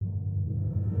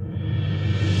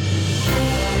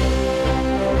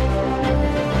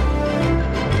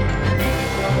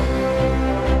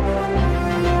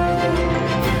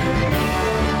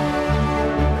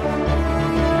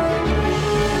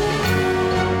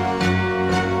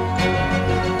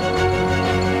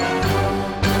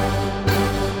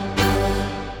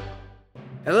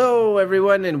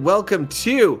everyone, and welcome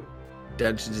to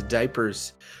Dungeons and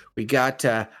Diapers. We got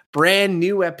a brand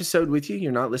new episode with you.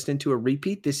 You're not listening to a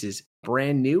repeat. This is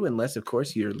brand new, unless, of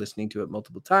course, you're listening to it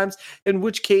multiple times, in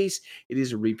which case it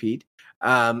is a repeat.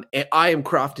 And I am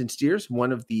Crofton Steers,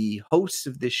 one of the hosts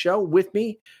of this show. With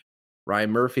me,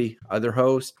 Ryan Murphy, other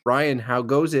host. Ryan, how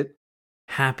goes it?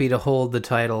 Happy to hold the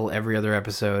title every other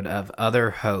episode of other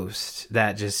host.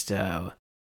 That just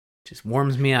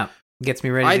warms me up, gets me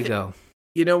ready to go.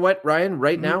 You know what, Ryan?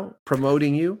 Right now,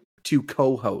 promoting you to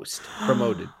co-host.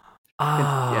 Promoted.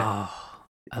 I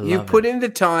love you put it. in the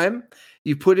time,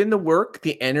 you put in the work,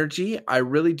 the energy. I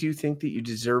really do think that you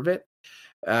deserve it.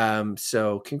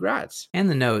 So congrats. And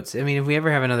the notes. I mean, if we ever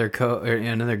have another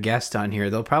guest on here,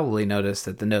 they'll probably notice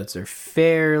that the notes are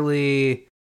fairly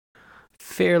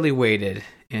weighted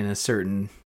in a certain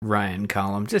Ryan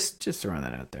column. Just throwing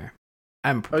that out there.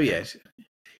 I'm prepared. Oh yes.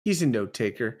 He's a note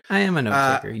taker. I am a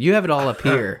note taker. You have it all up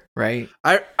here, right?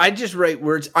 I just write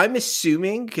words. I'm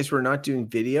assuming, because we're not doing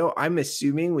video, I'm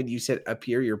assuming when you said up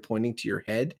here, you're pointing to your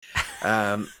head.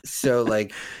 So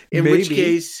like, in Maybe. which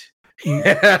case,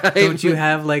 don't you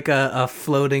have like a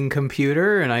floating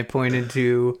computer? And I pointed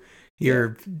to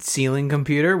your ceiling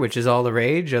computer, which is all the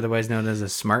rage, otherwise known as a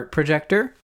smart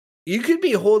projector. You could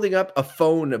be holding up a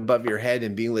phone above your head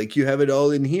and being like, you have it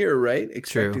all in here, right?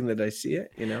 Expecting True. that I see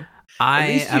it, you know? At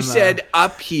least you said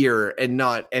up here and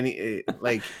not any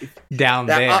like down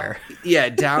there.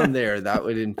 Down there. That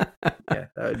would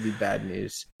be bad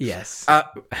news. Yes.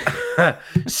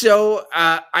 So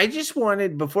I just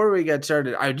wanted, before we got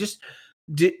started,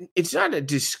 it's not a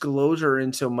disclosure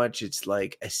in so much it's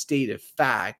like a state of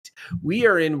fact. We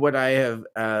are in what I have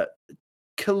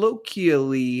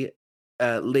colloquially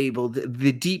labeled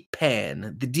the deep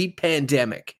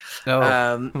pandemic.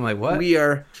 I'm like, what?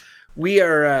 We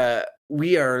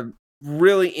are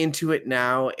really into it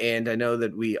now, and I know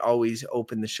that we always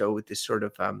open the show with this sort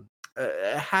of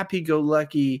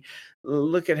happy-go-lucky,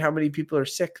 look at how many people are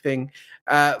sick thing.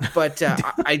 But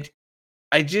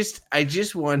I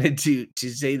just wanted to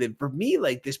say that for me,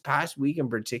 like this past week in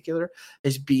particular,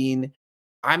 has been,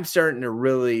 I'm starting to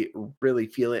really, really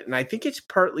feel it, and I think it's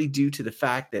partly due to the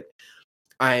fact that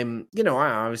I'm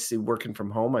obviously working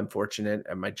from home. I'm fortunate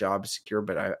and my job is secure,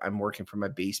 but I'm working from my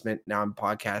basement. Now I'm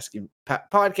podcasting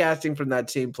from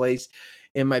that same place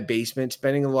in my basement,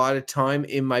 spending a lot of time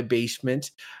in my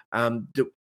basement.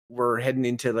 We're heading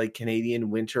into like Canadian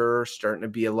winter, starting to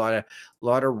be a lot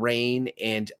of rain,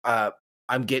 and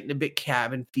I'm getting a bit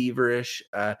cabin feverish.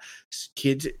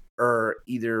 Kids are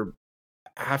either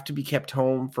have to be kept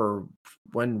home for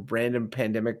one random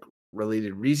pandemic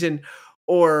related reason,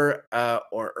 or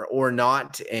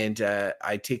not, and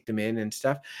I take them in and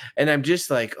stuff, and I'm just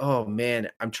like, oh man,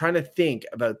 I'm trying to think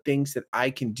about things that I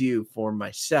can do for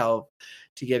myself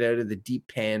to get out of the deep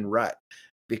pan rut,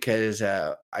 because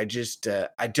I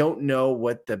don't know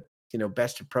what the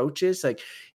best approach is. Like,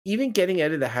 even getting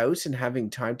out of the house and having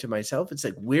time to myself, it's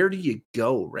like, where do you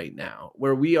go right now?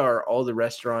 Where we are, all the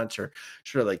restaurants are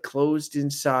sort of like closed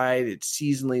inside. It's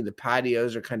seasonally, the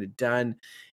patios are kind of done.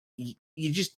 You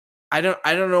just, I don't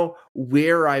know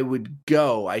where I would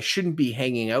go. I shouldn't be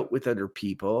hanging out with other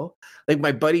people. Like,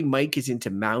 my buddy Mike is into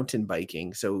mountain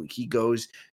biking, so he goes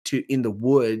to in the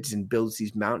woods and builds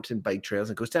these mountain bike trails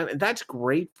and goes down, and that's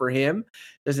great for him.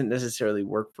 Doesn't necessarily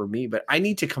work for me, but I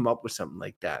need to come up with something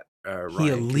like that. Ryan, he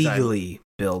illegally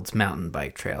builds mountain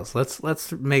bike trails.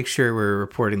 Let's make sure we're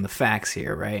reporting the facts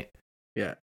here, right?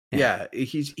 Yeah.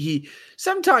 He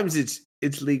sometimes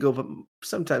it's legal, but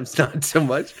sometimes not so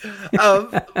much.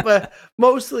 But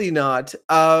mostly not.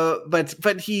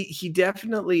 But he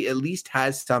definitely at least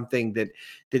has something that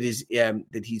is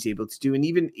that he's able to do. And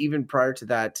even prior to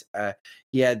that,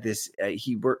 he had this.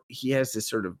 He has this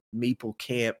sort of maple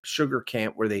camp, sugar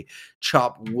camp, where they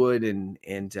chop wood and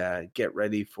get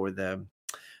ready for the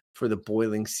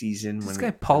boiling season. This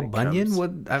guy Paul Bunyan?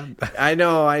 What? I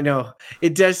know.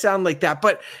 It does sound like that,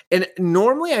 and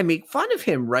normally I make fun of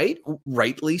him, right?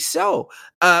 Rightly so.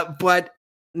 But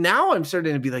now I'm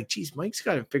starting to be like, geez, Mike's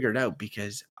got it figured out,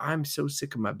 because I'm so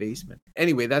sick of my basement.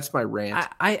 Anyway, that's my rant.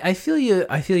 I feel you.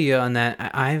 I feel you on that.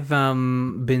 I've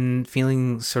been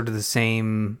feeling sort of the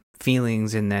same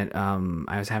feelings in that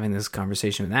I was having this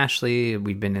conversation with Ashley.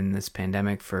 We've been in this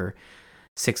pandemic for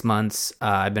 6 months.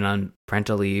 I've been on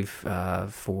parental leave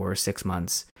for 6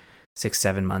 months,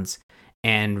 7 months,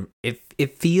 and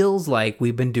it feels like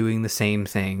we've been doing the same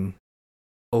thing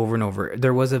over and over.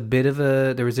 There was a bit of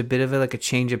a like a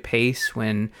change of pace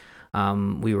when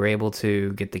we were able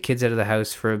to get the kids out of the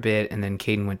house for a bit, and then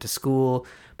Caden went to school.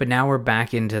 But now we're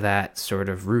back into that sort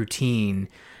of routine,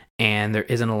 and there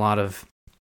isn't a lot of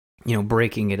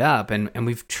breaking it up, and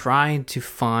we've tried to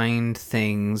find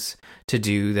things to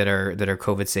do that are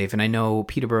COVID safe. And I know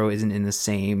Peterborough isn't in the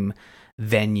same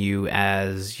venue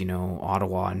as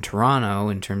Ottawa and Toronto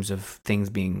in terms of things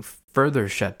being further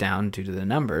shut down due to the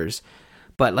numbers.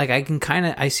 But like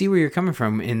I see where you're coming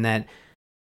from in that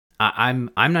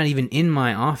I'm not even in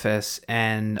my office,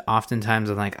 and oftentimes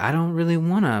I'm like, I don't really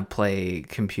want to play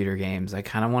computer games. I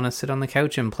kind of want to sit on the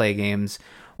couch and play games,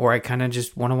 or I kind of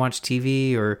just want to watch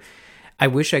TV, or I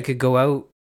wish I could go out,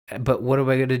 but what am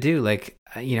I going to do? Like,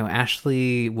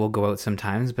 Ashley will go out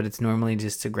sometimes, but it's normally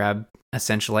just to grab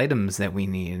essential items that we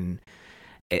need.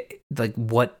 And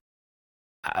what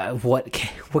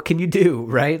can you do,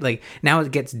 right? Like, now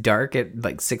it gets dark at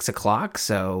like 6:00,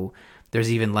 so there's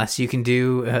even less you can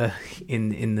do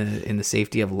in the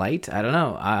safety of light. I don't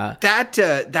know.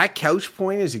 That couch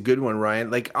point is a good one,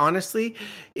 Ryan. Like, honestly,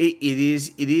 it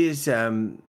is.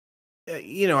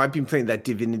 I've been playing that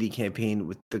Divinity campaign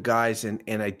with the guys,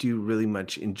 and I do really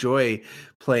much enjoy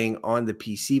playing on the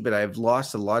PC, but I've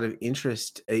lost a lot of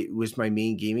interest. It was my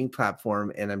main gaming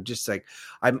platform, and I'm just like,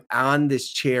 I'm on this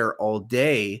chair all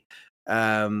day.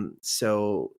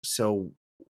 So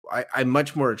I'm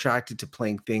much more attracted to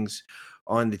playing things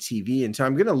on the TV, and so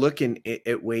I'm going to look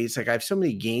at ways. Like, I have so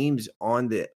many games on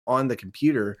the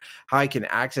computer, how I can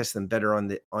access them better on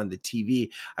the TV.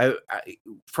 I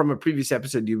from a previous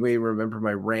episode, you may remember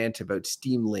my rant about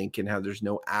Steam Link and how there's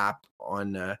no app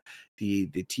on the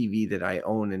TV that I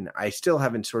own, and I still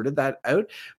haven't sorted that out.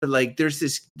 But like, there's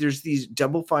these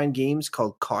Double Fine games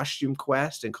called Costume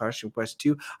Quest and Costume Quest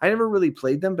 2. I never really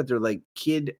played them, but they're like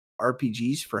kid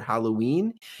RPGs for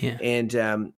Halloween. Yeah.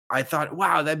 And I thought,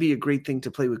 wow, that'd be a great thing to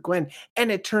play with Gwen.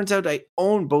 And it turns out I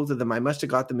own both of them. I must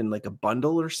have got them in like a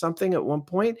bundle or something at one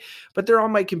point, but they're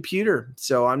on my computer,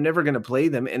 so I'm never going to play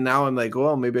them. And now I'm like,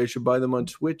 well, maybe I should buy them on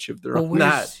Switch if they're on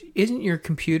that. Isn't your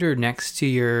computer next to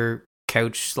your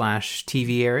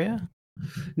couch/TV area?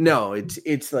 No,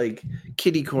 it's like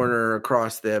kitty corner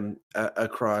across the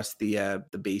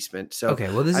basement. So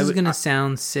okay, well, this is going to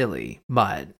sound silly,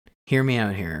 but hear me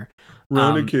out here.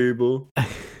 Run a cable.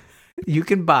 You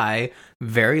can buy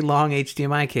very long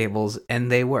HDMI cables,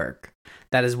 and they work.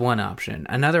 That is one option.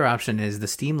 Another option is the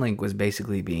Steam Link was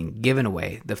basically being given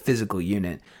away, the physical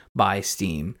unit, by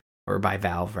Steam, or by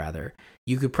Valve, rather.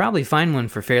 You could probably find one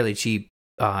for fairly cheap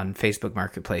on Facebook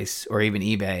Marketplace or even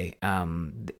eBay.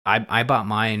 I bought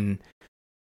mine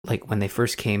like when they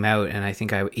first came out, and I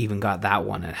think I even got that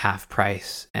one at half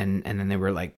price, and then they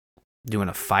were like doing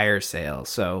a fire sale.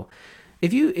 So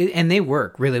and they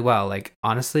work really well. Like,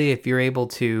 honestly, if you're able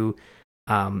to,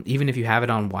 even if you have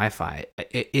it on Wi-Fi,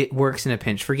 it works in a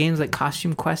pinch. For games like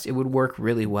Costume Quest, it would work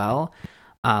really well.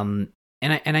 And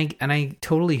I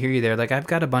totally hear you there. Like, I've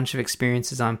got a bunch of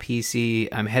experiences on PC.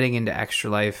 I'm heading into Extra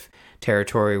Life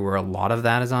territory where a lot of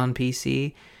that is on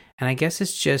PC. And I guess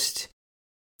it's just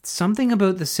something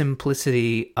about the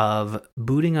simplicity of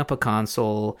booting up a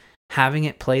console, having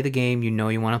it play the game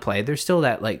you want to play. There's still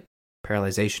that like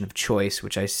paralyzation of choice,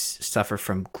 which I suffer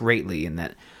from greatly, in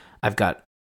that I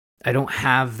don't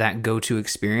have that go-to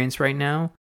experience right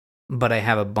now, but I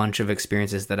have a bunch of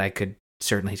experiences that I could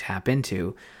certainly tap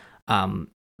into.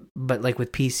 But like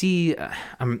with PC,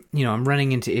 I'm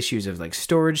running into issues of like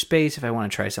storage space if I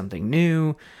want to try something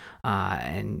new,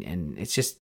 and it's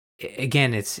just,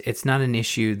 again, it's not an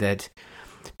issue that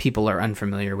people are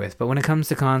unfamiliar with. But when it comes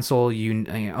to console,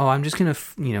 I'm just gonna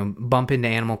bump into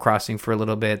Animal Crossing for a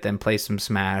little bit, then play some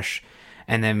Smash,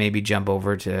 and then maybe jump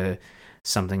over to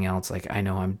something else. Like, I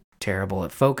know I'm terrible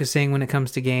at focusing when it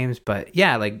comes to games, but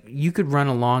yeah, like, you could run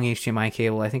a long HDMI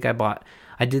cable. I think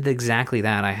I did exactly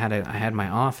that. I had my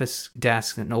office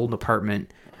desk in an old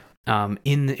apartment.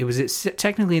 It was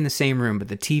technically in the same room, but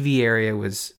the TV area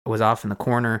was off in the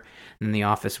corner, and the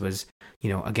office was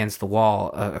against the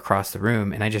wall across the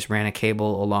room. And I just ran a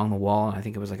cable along the wall. I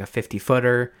think it was like a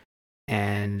 50-footer,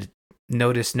 and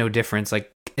noticed no difference.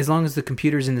 Like, as long as the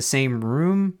computer's in the same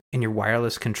room and your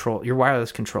wireless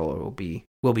controller will be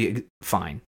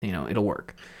fine. It'll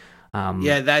work.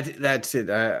 Yeah, that's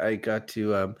it. I got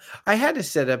to I had to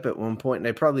set up at one point, and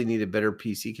I probably need a better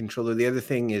PC controller. The other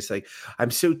thing is, like,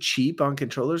 I'm so cheap on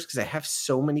controllers because I have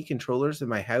so many controllers in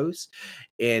my house,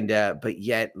 and but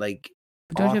yet, like,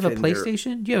 but don't you have a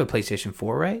PlayStation? You have a PlayStation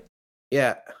 4, right?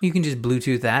 Yeah. You can just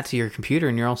Bluetooth that to your computer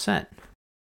and you're all set.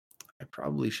 I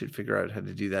probably should figure out how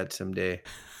to do that someday.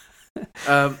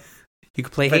 You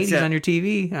could play Hades on your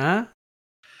TV, huh?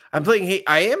 I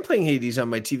am playing Hades on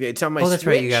my TV. It's on my Switch. Oh, that's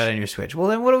right. You got it on your Switch. Well,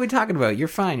 then what are we talking about? You're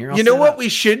fine. You're all You know what we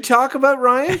should talk about,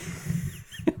 Ryan?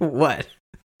 What?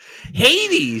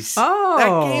 Hades. Oh,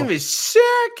 that game is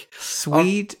sick.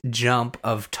 Sweet jump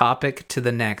of topic to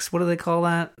the next. What do they call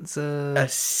that? It's a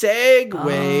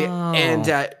segue. Oh.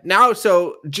 And now,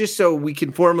 so just so we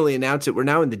can formally announce it, we're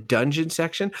now in the dungeon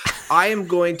section. I am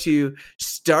going to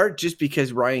start just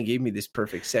because Ryan gave me this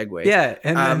perfect segue. Yeah,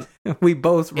 and then we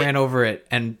both ran over it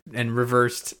and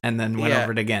reversed and then went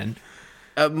over it again.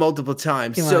 Multiple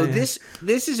times. So this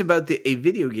is about a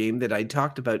video game that I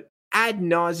talked about ad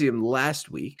nauseum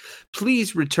last week.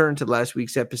 Please return to last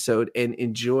week's episode and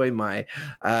enjoy my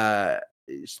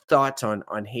thoughts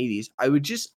on Hades. I would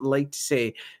just like to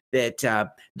say that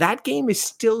that game is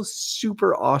still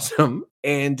super awesome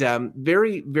and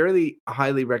very, very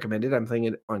highly recommended. I'm playing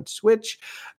it on Switch.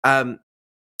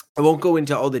 I won't go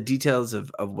into all the details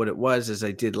of what it was as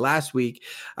I did last week.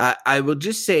 I will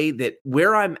just say that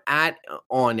where I'm at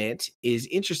on it is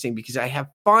interesting because I have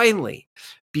finally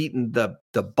beaten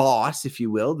the boss, if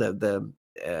you will, the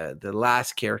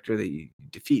last character that you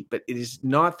defeat. But it is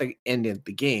not the end of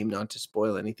the game, not to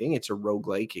spoil anything. It's a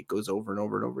roguelike. It goes over and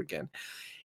over and over again.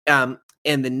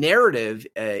 And the narrative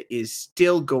is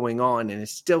still going on and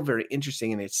it's still very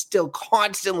interesting and it still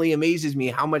constantly amazes me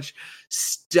how much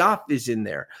stuff is in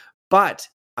there. But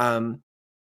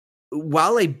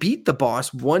while I beat the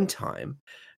boss one time,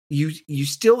 you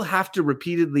still have to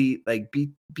repeatedly like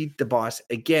beat the boss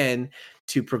again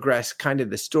to progress kind of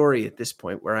the story at this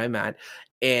point where I'm at.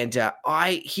 And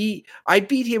I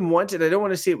beat him once, and I don't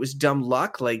want to say it was dumb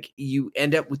luck. Like you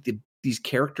end up with these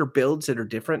character builds that are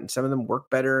different, and some of them work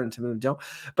better and some of them don't.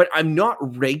 But I'm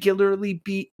not regularly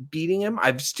beating him.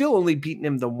 I've still only beaten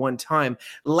him the one time.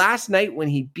 Last night when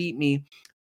he beat me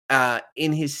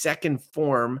in his second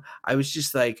form, I was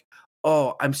just like,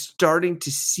 oh, I'm starting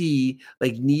to see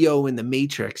like Neo in the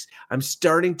Matrix. I'm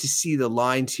starting to see the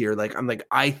lines here. Like, I'm like,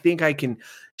 I think I can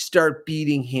start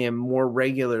beating him more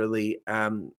regularly.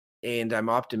 And I'm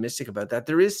optimistic about that.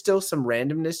 There is still some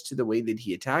randomness to the way that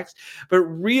he attacks, but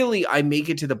really I make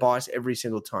it to the boss every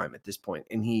single time at this point,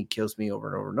 and he kills me over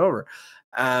and over and over.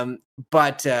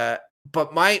 But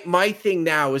my thing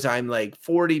now is I'm like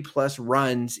 40 plus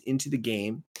runs into the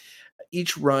game.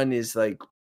 Each run is like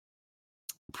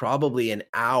probably an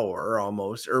hour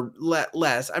almost or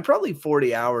less. I'm probably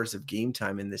 40 hours of game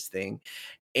time in this thing.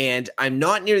 And I'm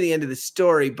not near the end of the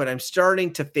story, but I'm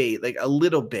starting to fade like a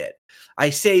little bit. I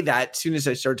say that as soon as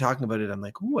I start talking about it, I'm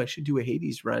like, oh, I should do a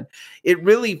Hades run. It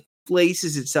really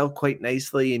places itself quite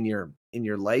nicely in your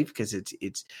life because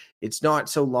it's not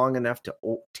so long enough to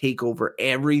take over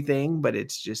everything, but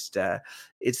it's just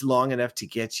it's long enough to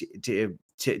get you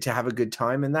to have a good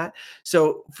time in that.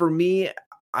 So for me,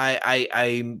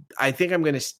 I think I'm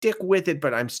going to stick with it,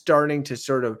 but I'm starting to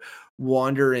sort of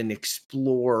wander and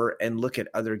explore and look at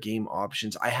other game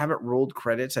options. I haven't rolled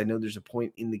credits. I know there's a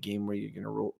point in the game where you can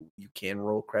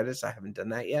roll credits. I haven't done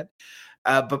that yet.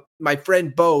 But my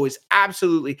friend Bo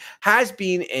has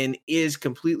been and is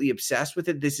completely obsessed with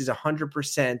it. This is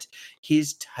 100%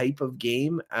 his type of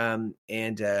game. And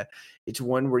it's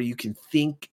one where you can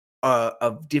think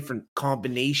of different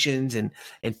combinations and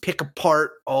pick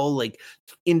apart all like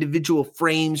individual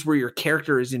frames where your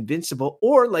character is invincible,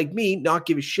 or like me, not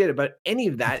give a shit about any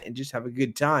of that and just have a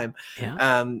good time.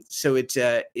 Yeah. So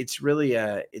it's really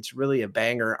a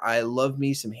banger. I love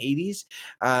me some Hades.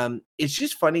 It's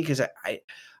just funny because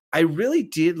I really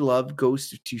did love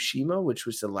Ghost of Tsushima, which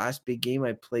was the last big game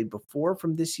I played before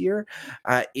from this year.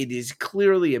 It is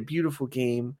clearly a beautiful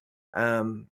game.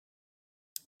 And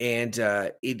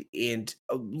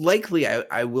likely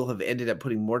I will have ended up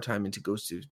putting more time into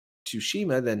Ghost of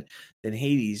Tsushima than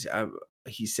Hades.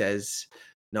 He says,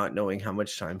 not knowing how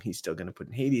much time he's still going to put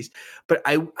in Hades. But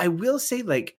I will say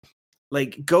like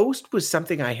Ghost was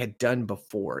something I had done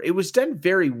before. It was done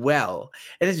very well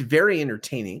and it's very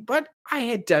entertaining, but I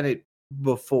had done it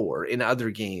before in other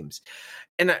games.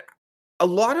 And a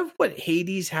lot of what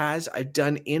Hades has, I've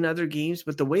done in other games,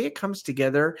 but the way it comes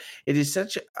together, it is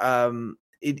such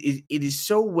it is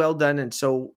so well done and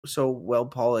so well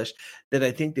polished that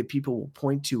I think that people will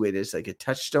point to it as like a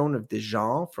touchstone of the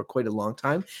genre for quite a long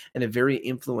time and a very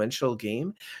influential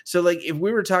game. So like if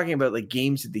we were talking about like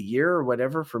games of the year or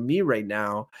whatever, for me right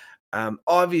now,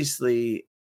 obviously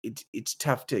it's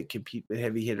tough to compete with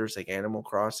heavy hitters like Animal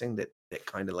Crossing that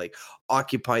kind of like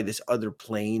occupy this other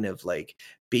plane of like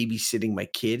babysitting my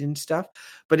kid and stuff.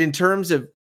 But in terms of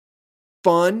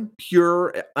fun,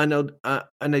 pure,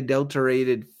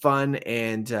 unadulterated fun,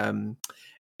 and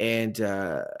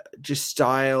just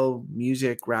style,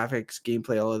 music, graphics,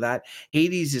 gameplay, all of that,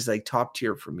 Hades is like top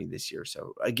tier for me this year.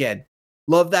 So again,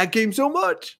 love that game so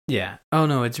much. Yeah. Oh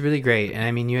no, it's really great. And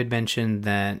I mean, you had mentioned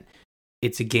that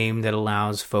it's a game that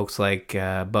allows folks like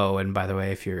Bo, and by the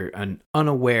way, if you're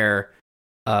unaware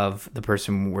of the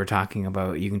person we're talking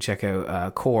about, you can check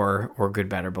out Core or Good,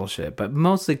 Bad, or Bullshit, but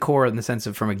mostly Core in the sense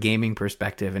of from a gaming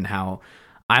perspective, and how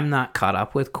I'm not caught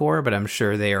up with Core, but I'm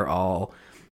sure they are all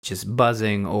just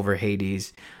buzzing over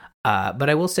Hades. But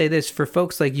I will say this, for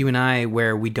folks like you and I,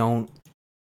 where we don't,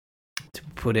 to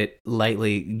put it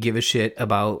lightly, give a shit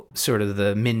about sort of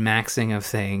the min-maxing of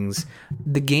things,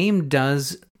 the game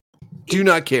does... Do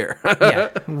not care. Yeah,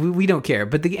 we don't care.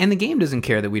 But the game doesn't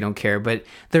care that we don't care, but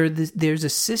there's a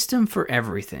system for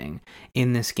everything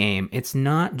in this game. It's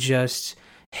not just,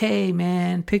 hey,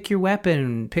 man, pick your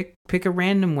weapon, pick a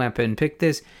random weapon, pick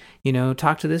this...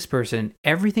 talk to this person.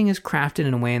 Everything is crafted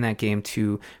in a way in that game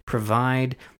to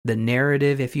provide the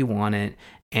narrative if you want it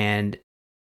and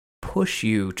push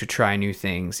you to try new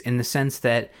things, in the sense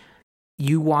that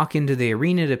you walk into the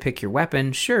arena to pick your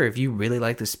weapon. Sure, if you really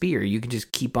like the spear, you can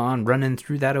just keep on running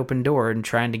through that open door and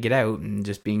trying to get out and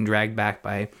just being dragged back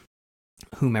by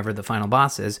whomever the final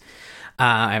boss is.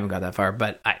 I haven't got that far,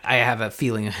 but I have a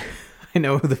feeling I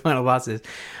know who the final boss is.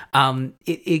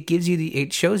 It gives you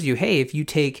it shows you, hey, if you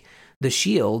take the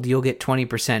shield, you'll get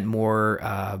 20%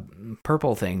 more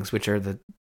purple things, which are the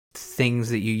things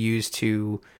that you use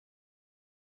to...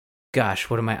 Gosh,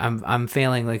 what am I'm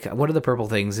failing. Like, what are the purple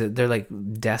things? They're like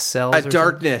death cells.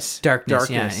 Darkness. Darkness,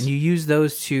 yeah. And you use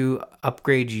those to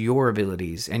upgrade your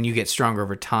abilities, and you get stronger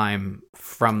over time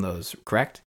from those,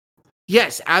 correct?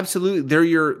 Yes, absolutely.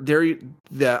 They're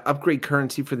the upgrade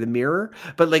currency for the mirror.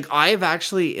 But like, I've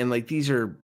actually, and like, these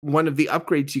are one of the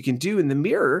upgrades you can do in the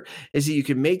mirror, is that you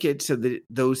can make it so that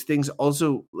those things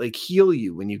also like heal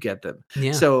you when you get them.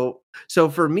 Yeah. So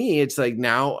for me, it's like,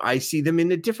 now I see them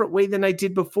in a different way than I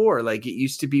did before. Like, it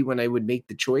used to be when I would make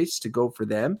the choice to go for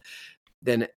them,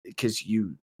 then because as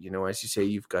you say,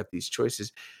 you've got these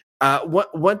choices.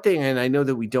 One thing, and I know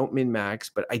that we don't min-max,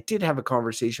 but I did have a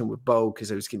conversation with Bo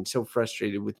because I was getting so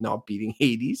frustrated with not beating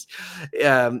Hades.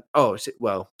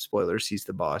 Spoilers, he's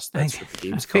the boss. That's what the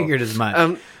game's called. I figured as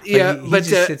much. He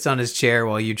just sits on his chair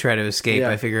while you try to escape. Yeah.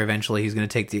 I figure eventually he's going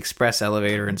to take the express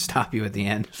elevator and stop you at the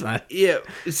end. Yeah.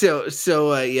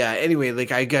 Anyway,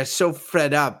 like, I got so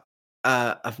fed up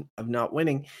of not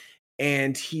winning,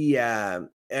 and he...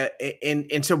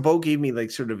 and so Bo gave me like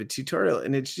sort of a tutorial,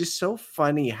 and it's just so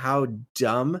funny how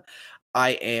dumb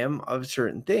I am of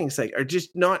certain things, like, or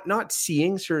just not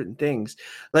seeing certain things,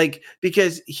 like,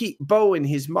 because Bo in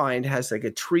his mind has like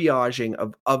a triaging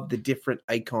of the different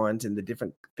icons and the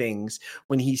different things.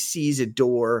 When he sees a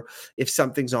door, if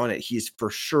something's on it, he's for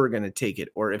sure going to take it,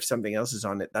 or if something else is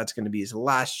on it, that's going to be his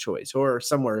last choice, or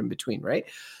somewhere in between, right?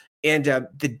 And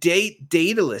the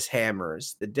Daedalus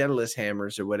hammers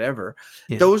or whatever,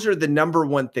 yeah, those are the number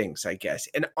one things, I guess.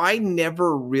 And I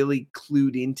never really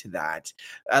clued into that.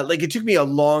 Like, it took me a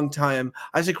long time.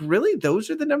 I was like, really? Those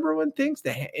are the number one things?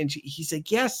 And he's like,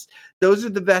 yes, those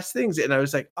are the best things. And I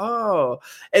was like, oh.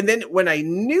 And then when I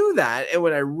knew that, and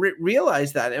when I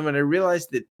realized that, and when I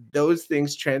realized that those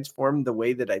things transformed the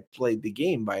way that I played the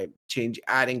game by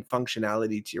adding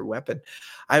functionality to your weapon,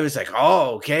 I was like,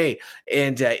 oh, okay.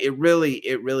 And it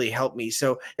really helped me.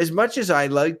 So as much as I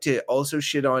like to also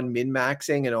shit on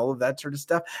min-maxing and all of that sort of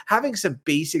stuff, having some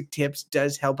basic tips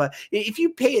does help. If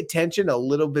you pay attention a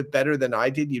little bit better than I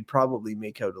did, you'd probably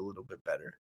make out a little bit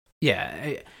better.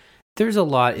 Yeah, there's a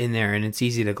lot in there, and it's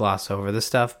easy to gloss over the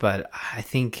stuff, but I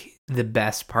think the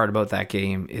best part about that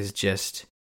game is just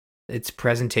its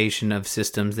presentation of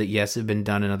systems that, yes, have been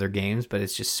done in other games, but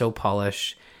it's just so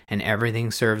polished, and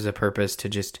everything serves a purpose to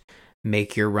just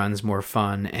make your runs more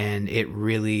fun, and it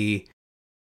really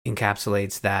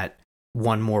encapsulates that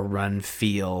one more run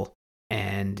feel,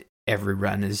 and every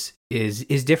run is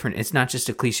different. It's not just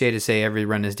a cliche to say every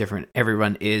run is different. Every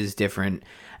run is different.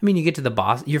 I mean, you get to the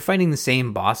boss, you're fighting the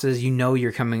same bosses. You know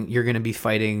you're going to be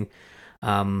fighting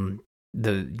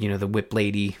the whip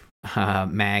lady,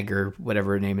 Mag, or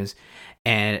whatever her name is,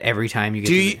 and every time you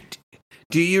get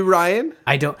Do you, Ryan?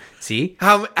 I don't see.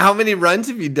 How many runs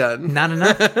have you done? Not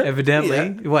enough, evidently.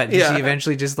 Yeah. What, did she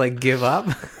eventually just like give up?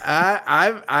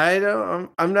 I'm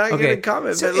not going to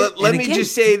comment. So but let me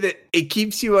just say that it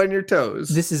keeps you on your toes.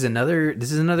 This is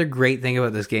another great thing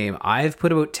about this game. I've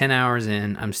put about 10 hours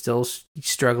in. I'm still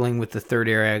struggling with the third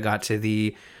area. I got to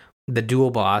the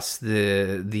dual boss.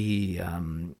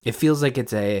 It feels like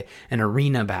it's an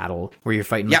arena battle where you're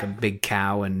fighting like a big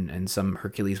cow and some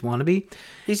Hercules wannabe.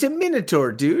 He's a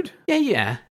minotaur, dude.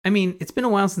 Yeah. I mean, it's been a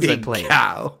while since I played.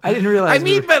 Cow. I didn't realize.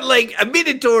 But like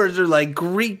minotaurs are like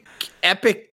Greek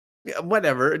epic,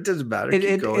 whatever. It doesn't matter.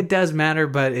 It does matter,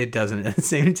 but it doesn't at the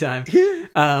same time.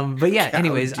 But yeah.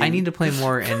 Anyways, I need to play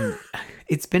more, and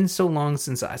it's been so long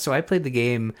since I played the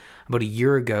game about a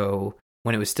year ago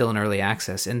when it was still in early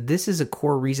access, and this is a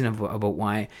core reason about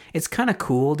why it's kind of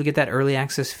cool to get that early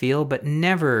access feel, but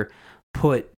never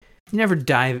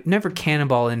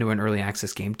cannonball into an early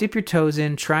access game. Dip your toes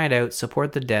in, try it out,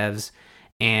 support the devs,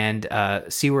 and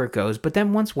see where it goes. But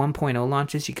then once 1.0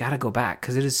 launches, you gotta go back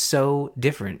because it is so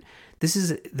different. This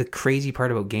is the crazy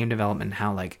part about game development,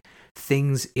 how like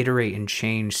things iterate and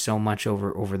change so much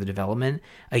over the development.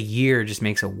 A year just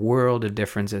makes a world of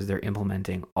difference as they're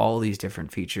implementing all these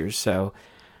different features. So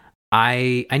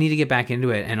I need to get back into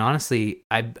it. And honestly,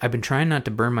 I've been trying not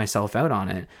to burn myself out on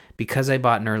it because I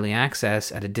bought an early access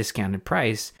at a discounted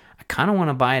price. I kind of want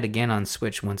to buy it again on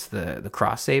Switch once the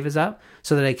cross save is up,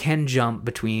 so that I can jump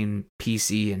between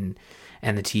PC and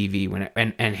the TV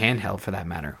and handheld for that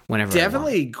matter. Whenever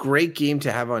definitely a great game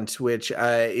to have on Switch.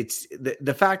 It's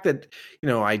the fact that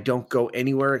I don't go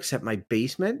anywhere except my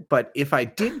basement, but if I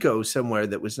did go somewhere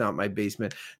that was not my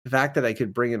basement, the fact that I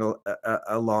could bring it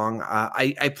along.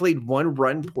 I played one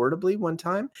run portably one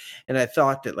time, and I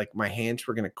thought that like my hands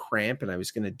were going to cramp and I was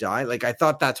going to die. Like I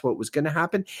thought that's what was going to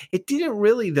happen. It didn't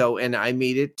really though, and I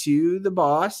made it to the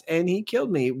boss and he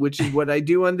killed me, which is what I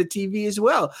do on the TV as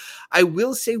well. I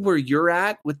will say where you're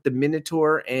at with the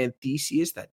Minotaur and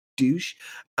Theseus, that douche,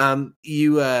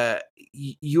 you are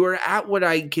at what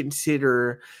I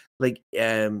consider like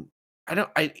I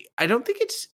don't think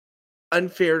it's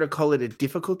unfair to call it a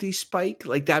difficulty spike.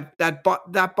 Like that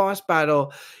boss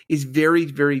battle is very,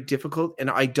 very difficult, and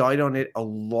I died on it a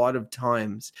lot of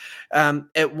times.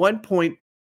 At one point,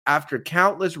 after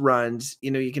countless runs,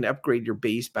 you can upgrade your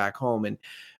base back home, and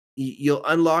you'll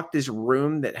unlock this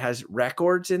room that has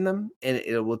records in them, and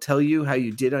it will tell you how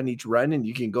you did on each run, and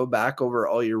you can go back over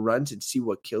all your runs and see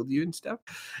what killed you and stuff.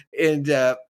 And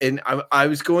I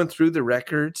was going through the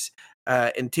records,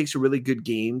 and it takes a really good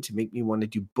game to make me want to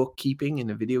do bookkeeping in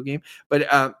a video game. But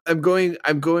I'm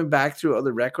going back through all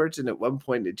the records, and at one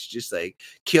point it's just like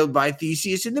killed by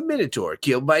Theseus and the Minotaur,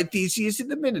 killed by Theseus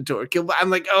and the Minotaur, I'm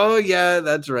like, oh yeah,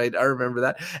 that's right, I remember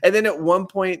that. And then at one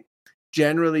point,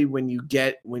 generally when you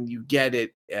get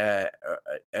it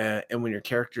and when your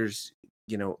character's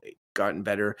gotten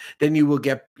better, then you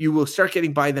will start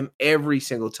getting by them every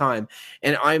single time.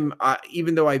 And I'm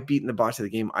even though I've beaten the boss of the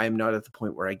game, I am not at the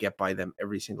point where I get by them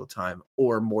every single time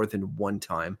or more than one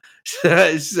time.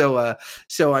 So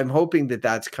I'm hoping that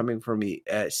that's coming for me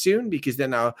soon, because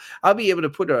then I'll be able to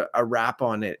put a wrap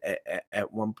on it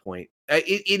at one point.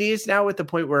 It is now at the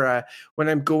point where when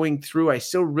I'm going through, I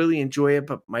still really enjoy it,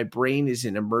 but my brain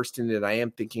isn't immersed in it. I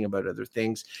am thinking about other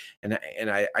things, and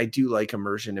I do like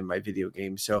immersion in my video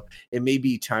games. So it may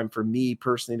be time for me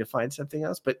personally to find something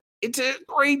else, but it's a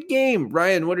great game.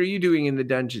 Ryan, what are you doing in the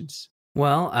dungeons?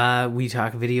 Well, we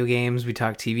talk video games, we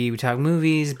talk TV, we talk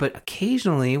movies, but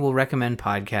occasionally we'll recommend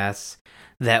podcasts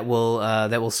that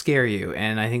will scare you.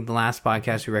 And I think the last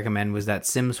podcast we recommended was that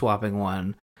sim swapping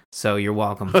one. So you're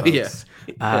welcome, folks. Oh,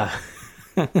 yeah.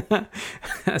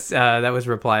 That was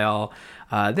Reply All.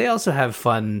 They also have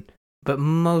fun, but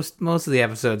most of the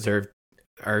episodes are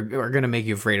going to make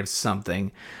you afraid of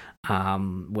something,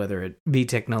 whether it be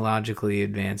technologically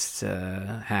advanced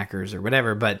hackers or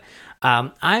whatever. But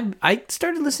I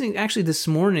started listening actually this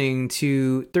morning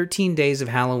to 13 Days of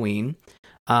Halloween.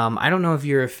 I don't know if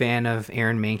you're a fan of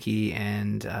Aaron Mahnke,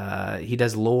 and he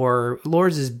does Lore.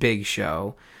 Lore's his big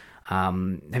show.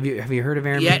 Have you heard of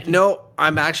Aaron? Yeah, no,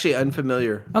 I'm actually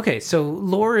unfamiliar. Okay, so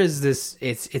Lore is this.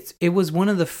 It was one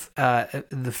of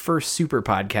the first super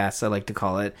podcasts, I like to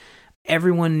call it.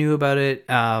 Everyone knew about it,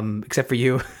 except for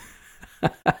you.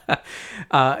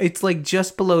 It's like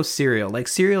just below Serial. Like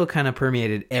Serial kind of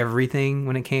permeated everything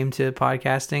when it came to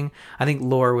podcasting. I think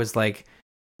Lore was like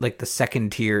the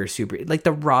second tier super, like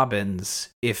the Robins.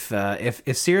 If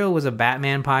Serial was a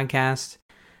Batman podcast.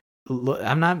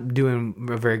 I'm not doing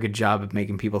a very good job of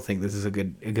making people think this is a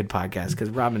good podcast, because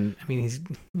Robin, I mean,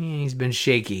 he's been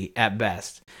shaky at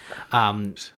best.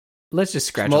 Let's just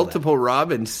scratch multiple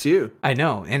Robins too. I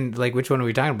know, and like, which one are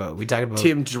we talking about? We talking about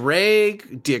Tim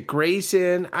Drake, Dick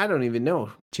Grayson. I don't even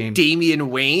know.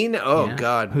 Damian Wayne. Oh yeah.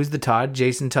 God, who's the Todd?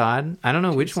 Jason Todd. I don't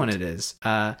know which one it is.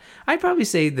 I'd probably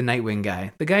say the Nightwing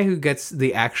guy, the guy who gets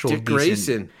the actual Dick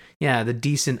Grayson. Yeah, the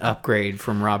decent upgrade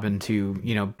from Robin to,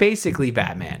 basically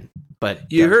Batman.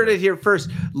 But you heard it here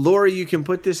first. Lore, you can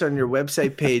put this on your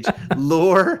website page.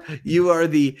 Lore, you are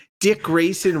the Dick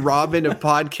Grayson Robin of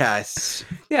podcasts.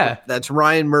 Yeah. That's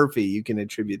Ryan Murphy. You can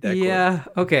attribute that. Yeah,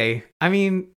 quote. Okay. I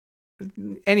mean,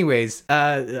 anyways,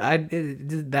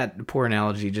 that poor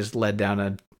analogy just led down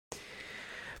a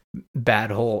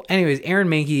bad hole. Anyways, Aaron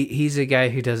Mahnke, he's a guy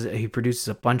who produces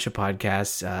a bunch of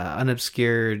podcasts,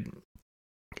 unobscured,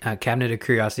 Cabinet of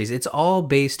Curiosities. It's all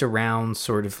based around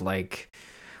sort of like,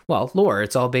 well, lore.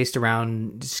 It's all based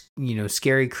around, you know,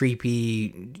 scary,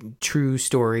 creepy, true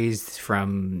stories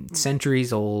from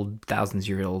centuries old, thousands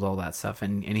years old, all that stuff.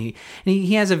 And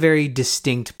he has a very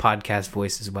distinct podcast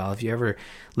voice as well. If you ever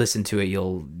listen to it,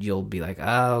 you'll be like,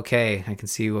 oh, okay, I can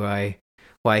see why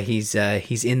he's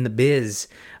in the biz.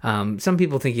 Some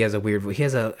people think he has a weird voice. He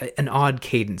has an odd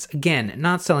cadence. Again,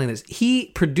 not selling this. He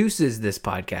produces this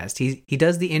podcast. He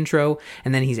does the intro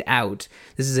and then he's out.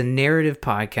 This is a narrative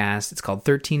podcast. It's called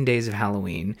 13 Days of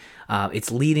Halloween.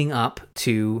 It's leading up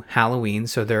to Halloween,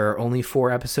 so there are only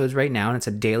 4 episodes right now, and it's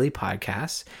a daily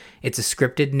podcast. It's a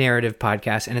scripted narrative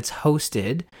podcast, and it's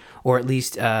hosted, or at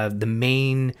least the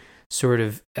main sort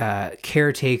of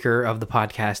caretaker of the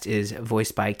podcast is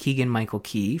voiced by Keegan-Michael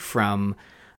Key from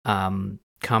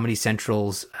Comedy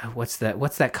Central's what's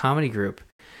that comedy group,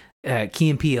 Key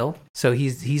and Peele. So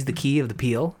he's the Key of the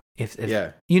Peele. If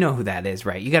yeah, you know who that is,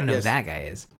 right? You got to know who that guy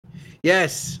is.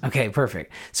 Yes. Okay,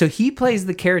 perfect. So he plays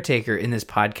the caretaker in this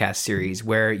podcast series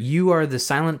where you are the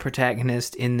silent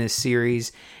protagonist in this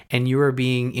series, and you are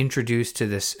being introduced to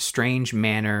this strange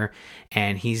manor,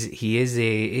 and it's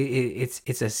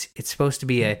supposed to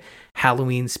be a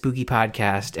Halloween spooky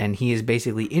podcast, and he is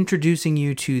basically introducing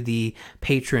you to the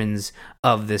patrons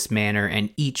of this manor,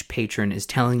 and each patron is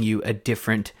telling you a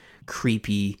different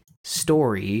creepy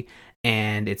story.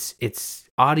 And it's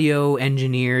audio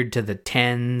engineered to the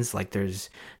tens, like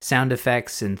there's sound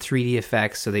effects and 3D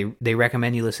effects, so they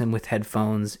recommend you listen with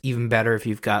headphones. Even better if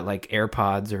you've got like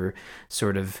AirPods or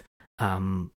sort of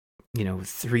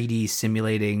 3D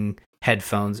simulating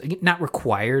headphones. Not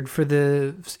required for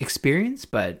the experience,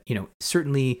 but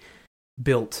certainly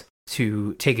built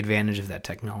to take advantage of that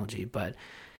technology. But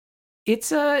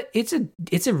it's a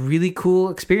really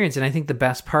cool experience, and I think the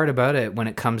best part about it when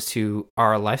it comes to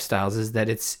our lifestyles is that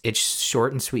it's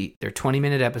short and sweet. They're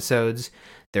 20-minute episodes.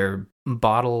 They're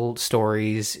bottle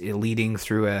stories leading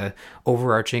through a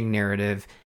overarching narrative,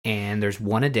 and there's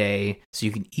one a day, so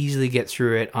you can easily get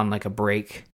through it on like a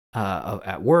break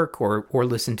at work, or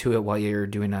listen to it while you're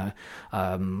doing a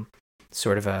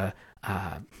sort of a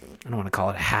I don't want to call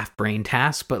it a half-brain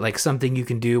task, but like something you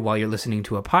can do while you're listening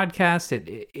to a podcast.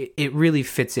 It really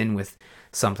fits in with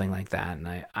something like that,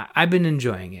 and I've been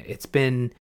enjoying it. It's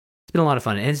been a lot of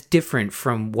fun, and it's different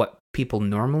from what people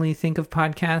normally think of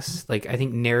podcasts. Like, I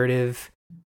think narrative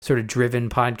sort of driven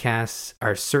podcasts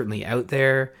are certainly out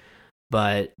there,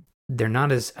 but they're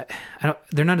not as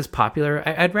popular.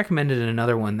 I'd recommend it in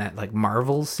another one, that like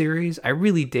Marvel series. I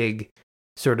really dig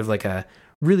sort of like a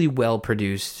really well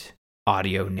produced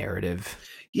audio narrative.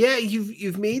 Yeah,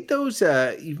 you've made those.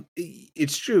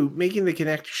 It's true. Making the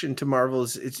connection to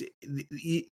Marvel's,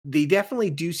 they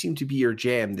definitely do seem to be your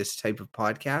jam. This type of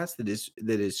podcast that is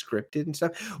scripted and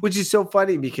stuff, which is so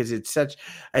funny because it's such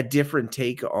a different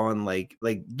take on like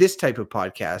this type of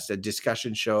podcast, a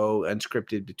discussion show,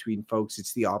 unscripted between folks.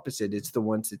 It's the opposite. It's the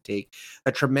ones that take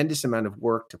a tremendous amount of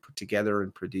work to put together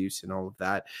and produce and all of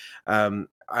that.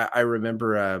 I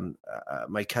remember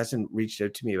my cousin reached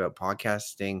out to me about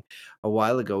podcasting a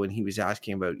while ago, and he was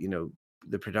asking about,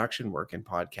 the production work in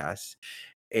podcasts.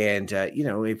 And,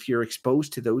 if you're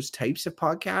exposed to those types of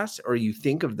podcasts, or you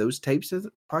think of those types of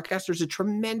podcasts, there's a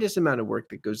tremendous amount of work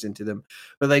that goes into them.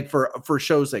 But like for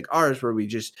shows like ours, where we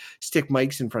just stick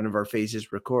mics in front of our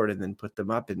faces, record, and then put them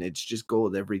up, and it's just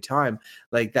gold every time.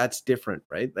 Like, that's different,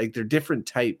 right? Like, they're different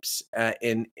types.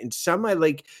 And some I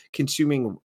like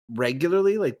consuming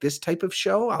regularly, like this type of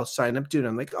show. I'll sign up to it.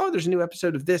 I'm like, oh, there's a new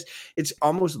episode of this. It's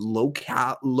almost low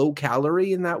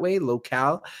calorie in that way, low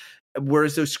cal.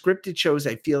 Whereas those scripted shows,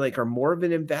 I feel like, are more of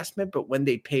an investment, but when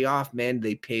they pay off, man,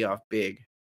 they pay off big.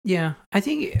 Yeah, I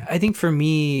think for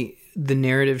me, the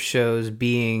narrative shows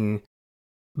being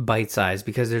bite-sized,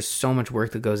 because there's so much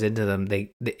work that goes into them.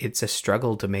 It's a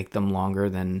struggle to make them longer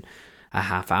than a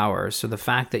half hour. So the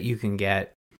fact that you can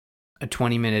get a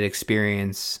 20-minute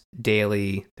experience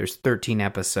daily, there's 13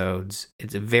 episodes,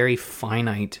 it's a very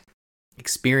finite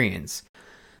experience.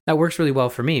 That works really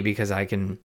well for me because I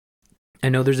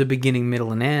know there's a beginning,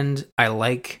 middle, and end. I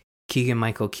like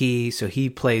Keegan-Michael Key, so he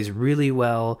plays really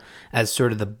well as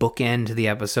sort of the bookend to the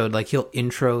episode. Like, he'll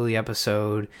intro the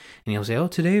episode and he'll say, oh,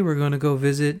 today we're going to go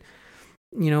visit,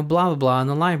 blah, blah, blah in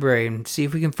the library and see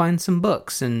if we can find some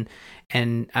books. And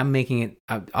I'm making it,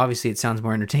 obviously it sounds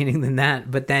more entertaining than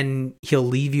that, but then he'll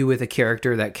leave you with a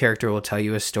character. That character will tell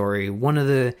you a story.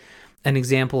 An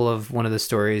example of one of the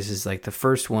stories is like, the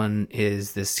first one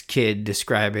is this kid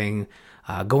describing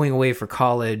going away for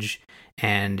college,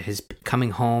 and his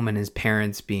coming home and his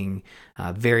parents being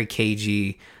very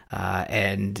cagey.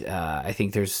 And I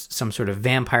think there's some sort of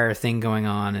vampire thing going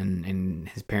on, and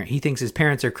he thinks his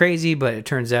parents are crazy, but it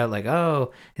turns out like,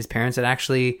 oh, his parents had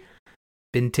actually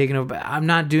been taken over. I'm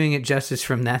not doing it justice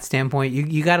from that standpoint.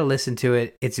 You got to listen to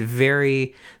it. It's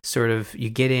very sort of, you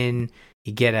get in,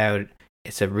 you get out.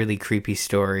 It's a really creepy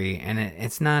story, and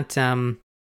it's not.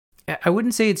 I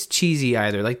wouldn't say it's cheesy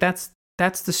either. Like that's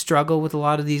the struggle with a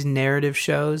lot of these narrative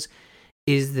shows,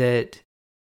 is that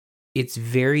it's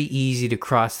very easy to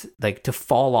to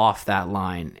fall off that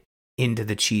line into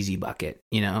the cheesy bucket,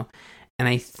 and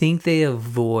I think they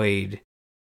avoid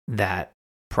that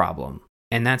problem.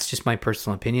 And that's just my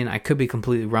personal opinion. I could be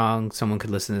completely wrong. Someone could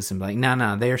listen to this and be like,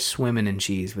 no, they're swimming in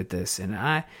cheese with this. And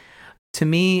I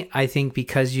think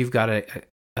because you've got a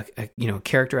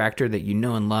character actor that you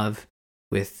know and love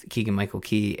with Keegan-Michael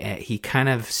Key, he kind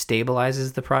of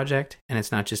stabilizes the project, and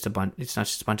it's not just a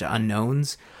bunch of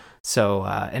unknowns. So,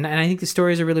 and I think the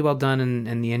stories are really well done,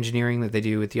 and the engineering that they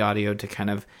do with the audio to kind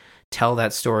of tell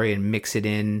that story and mix it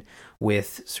in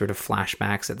with sort of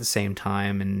flashbacks at the same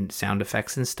time and sound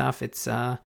effects and stuff. It's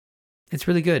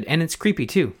really good, and it's creepy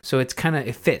too. So it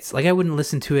fits. Like I wouldn't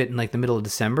listen to it in like the middle of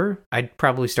December. I'd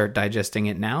probably start digesting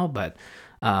it now, but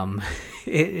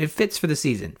it fits for the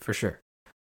season for sure.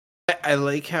 I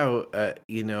like how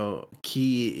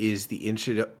Key is the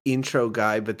intro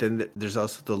guy, but then there's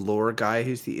also the lore guy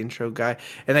who's the intro guy,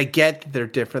 and I get that they're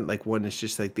different. Like one is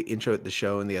just like the intro at the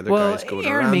show, and the other guy is going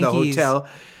around the hotel.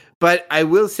 But I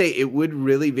will say it would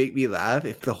really make me laugh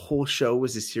if the whole show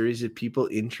was a series of people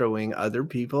introing other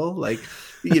people. Like,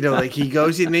 like he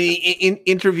goes in and he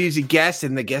interviews a guest,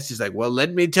 and the guest is like, well,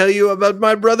 let me tell you about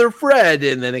my brother Fred.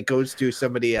 And then it goes to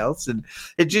somebody else, and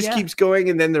it just keeps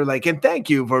going. And then they're like, and thank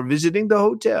you for visiting the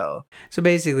hotel. So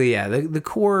basically, yeah, the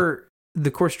core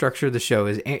structure of the show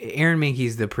is Aaron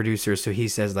Mahnke's the producer. So he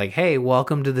says like, hey,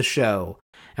 welcome to the show.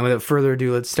 And without further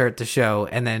ado, let's start the show.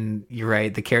 And then you're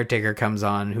right, the caretaker comes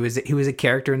on, who is a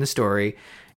character in the story,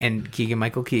 and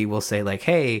Keegan-Michael Key will say like,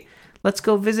 "Hey, let's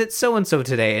go visit so and so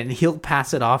today," and he'll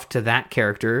pass it off to that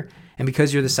character. And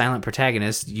because you're the silent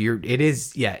protagonist, it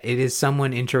is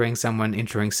someone introing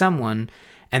someone,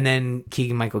 and then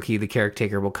Keegan-Michael Key, the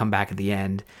caretaker, will come back at the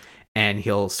end, and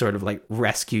he'll sort of like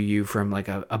rescue you from like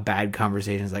a bad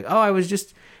conversation. It's like, "Oh, I was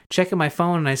just checking my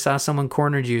phone and I saw someone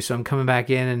cornered you, so I'm coming back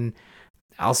in and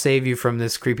I'll save you from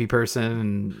this creepy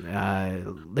person."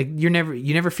 And like you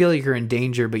never feel like you're in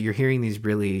danger, but you're hearing these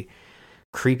really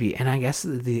creepy. And I guess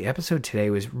the episode today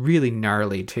was really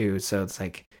gnarly too. So it's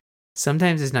like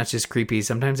sometimes it's not just creepy.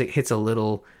 Sometimes it hits a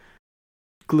little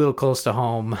close to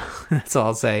home. That's all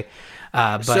I'll say.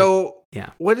 So yeah,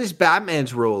 what is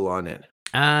Batman's role on it?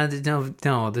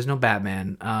 No, there's no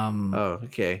Batman.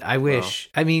 Okay. I wish.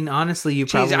 Well, I mean, honestly,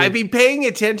 I've been paying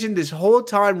attention this whole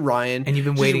time, Ryan, and you've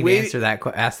been waiting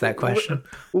to ask that question.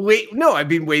 No, I've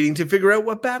been waiting to figure out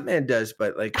what Batman does,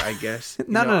 but like, I guess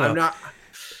no. I'm not.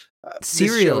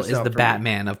 Serial is the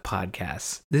Batman of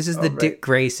podcasts. This is the Dick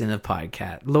Grayson of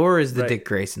podcast. Laura is the Dick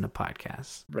Grayson of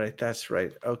podcasts. Right, that's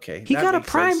right. Okay, he got a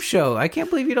Prime show. I can't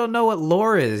believe you don't know what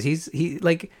Laura is.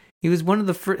 He was one of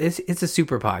the first. It's a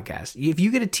super podcast. If you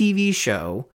get a TV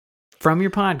show from your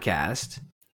podcast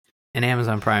and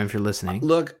Amazon Prime, if you're listening,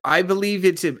 look, I believe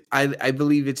it's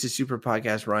a super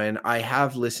podcast, Ryan. I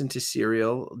have listened to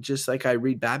Serial, just like I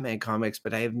read Batman comics,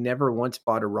 but I have never once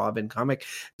bought a Robin comic.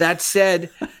 That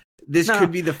said, this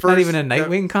could be the first. Not even a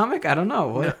Nightwing comic. I don't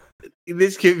know. No,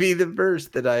 this could be the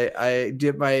first that I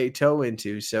dip my toe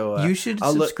into. So you should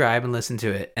subscribe and listen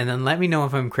to it, and then let me know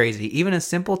if I'm crazy. Even a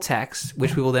simple text,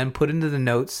 which we will then put into the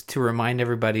notes to remind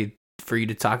everybody for you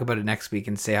to talk about it next week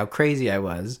and say how crazy I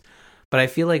was. But I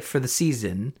feel like for the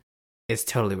season, it's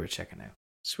totally worth checking out.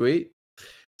 Sweet,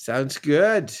 sounds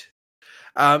good.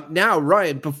 Now,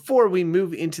 Ryan, before we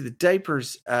move into the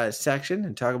diapers section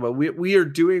and talk about what we are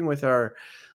doing with our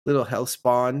little health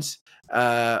spawns,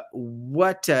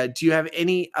 what do you have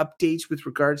any updates with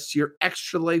regards to your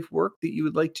Extra Life work that you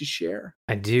would like to share?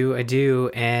 I do,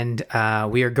 and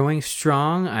we are going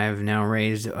strong. I've now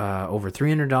raised over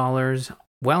 $300,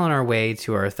 well on our way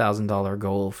to our $1,000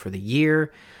 goal for the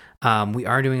year. We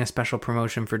are doing a special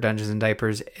promotion for Dungeons and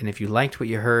Diapers, and if you liked what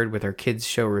you heard with our kids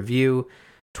show review,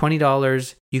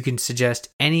 $20, you can suggest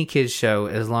any kids show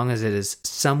as long as it is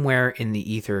somewhere in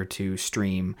the ether to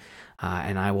stream,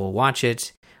 and I will watch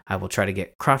it. I will try to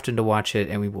get Crofton to watch it,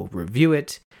 and we will review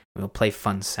it. We'll play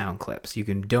fun sound clips. You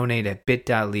can donate at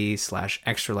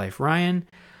bit.ly/extraliferyan.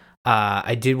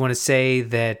 I did want to say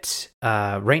that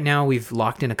right now we've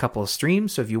locked in a couple of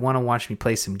streams, so if you want to watch me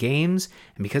play some games,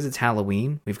 and because it's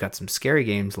Halloween, we've got some scary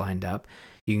games lined up,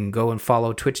 You can go and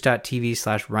follow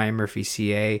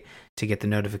twitch.tv/RyanMurphyCA to get the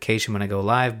notification when I go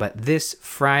live. But this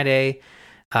Friday,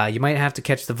 you might have to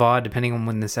catch the VOD depending on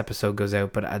when this episode goes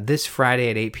out. But this Friday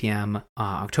at 8 p.m.,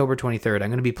 October 23rd, I'm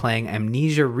going to be playing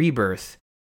Amnesia Rebirth,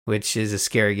 which is a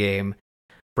scary game,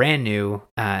 brand new.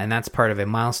 And that's part of a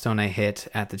milestone I hit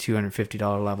at the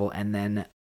 $250 level. And then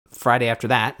Friday after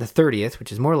that, the 30th,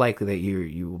 which is more likely that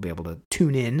you will be able to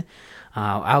tune in,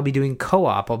 I'll be doing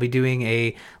co-op. I'll be doing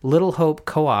a Little Hope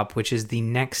co-op, which is the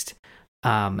next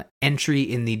entry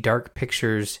in the Dark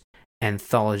Pictures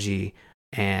anthology.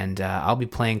 And I'll be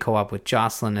playing co-op with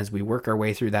Jocelyn as we work our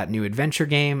way through that new adventure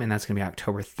game. And that's going to be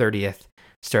October 30th,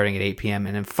 starting at 8 p.m.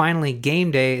 And then finally,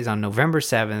 game day is on November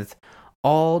 7th.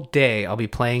 All day, I'll be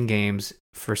playing games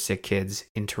for Sick Kids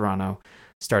in Toronto,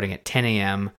 starting at 10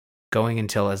 a.m., going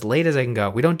until as late as I can go.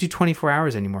 We don't do 24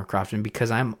 hours anymore, Crofton, because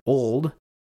I'm old,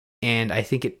 and I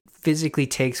think it physically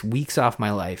takes weeks off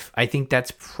my life. I think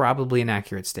that's probably an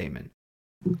accurate statement.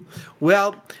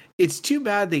 Well, it's too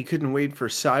bad they couldn't wait for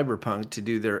Cyberpunk to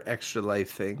do their Extra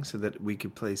Life thing so that we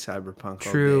could play Cyberpunk.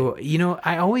 True. All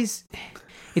day.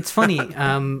 It's funny.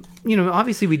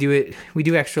 Obviously we do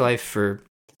Extra Life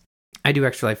I do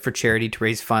Extra Life for charity to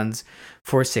raise funds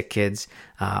for Sick Kids.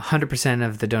 100%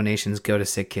 of the donations go to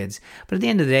Sick Kids. But at the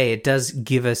end of the day, it does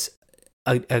give us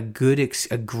a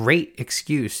great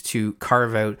excuse to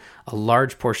carve out a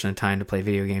large portion of time to play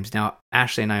video games. Now,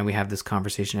 Ashley and I, we have this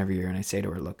conversation every year, and I say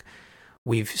to her, look,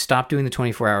 we've stopped doing the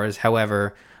 24 hours.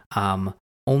 However,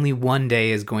 only one day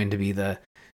is going to be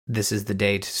this is the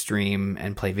day to stream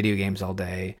and play video games all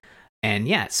day. And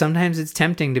yeah, sometimes it's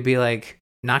tempting to be like,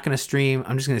 not going to stream.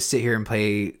 I'm just going to sit here and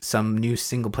play some new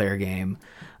single player game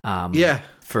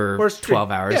for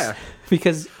 12 hours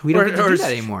because we don't get to do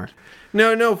that anymore.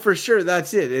 No, for sure.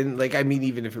 That's it. And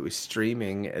even if it was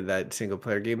streaming that single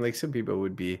player game, some people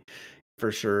would be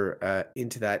for sure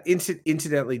into that.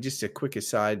 Incidentally, just a quick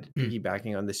aside,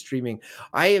 piggybacking on the streaming,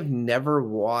 I have never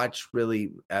watched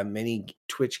really many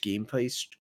Twitch gameplay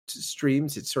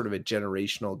streams. It's sort of a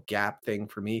generational gap thing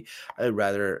for me. I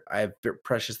have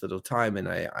precious little time, and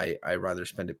I rather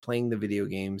spend it playing the video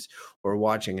games or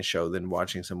watching a show than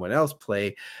watching someone else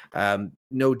play.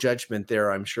 No judgment there.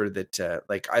 I'm sure that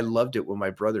I loved it when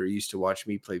my brother used to watch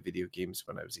me play video games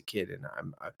when I was a kid, and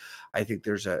I think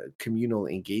there's a communal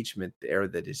engagement there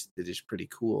that is pretty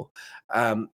cool.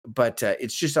 But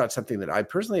it's just not something that I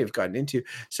personally have gotten into.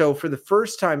 So for the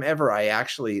first time ever, I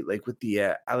actually with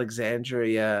the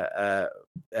Alexandria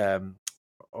I'm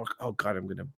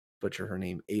going to butcher her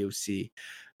name, AOC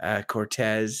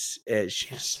Cortez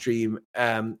stream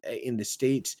in the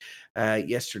States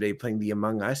yesterday, playing the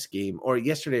Among Us game, or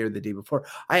yesterday or the day before.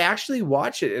 I actually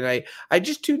watched it, and I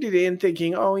just tuned it in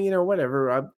thinking,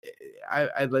 whatever,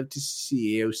 I'd love to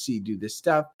see AOC do this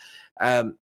stuff.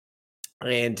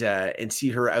 And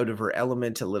see her out of her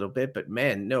element a little bit. But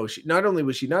man, no, not only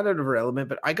was she not out of her element,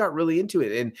 but I got really into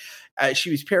it. And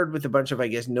she was paired with a bunch of, I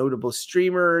guess, notable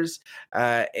streamers.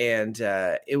 And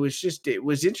it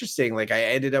was interesting. I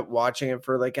ended up watching it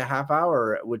for a half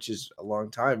hour, which is a long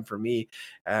time for me.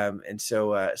 And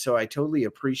so I totally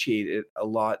appreciate it a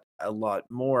lot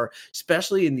more,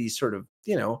 especially in these sort of,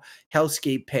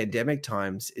 hellscape pandemic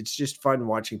times. It's just fun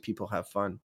watching people have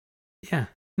fun. Yeah.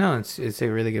 No, it's a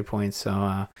really good point.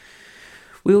 So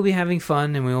we will be having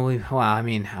fun, and we will be,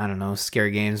 I don't know, scary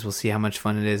games. We'll see how much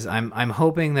fun it is. I'm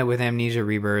hoping that with Amnesia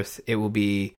Rebirth, it will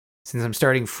be, since I'm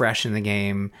starting fresh in the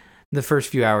game, the first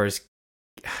few hours,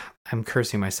 I'm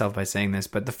cursing myself by saying this,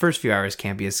 but the first few hours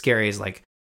can't be as scary as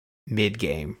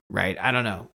mid-game, right? I don't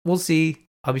know. We'll see.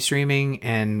 I'll be streaming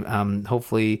and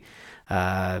hopefully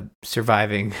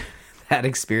surviving that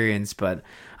experience, but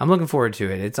I'm looking forward to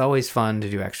it. It's always fun to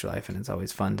do Extra Life, and it's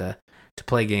always fun to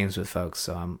play games with folks.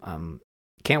 So I'm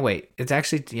can't wait. It's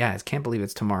actually, I can't believe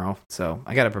it's tomorrow. So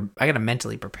I gotta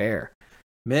mentally prepare.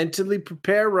 Mentally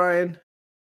prepare, Ryan.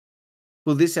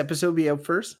 Will this episode be out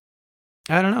first?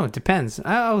 I don't know. It depends.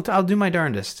 I'll do my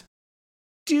darndest.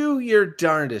 Do your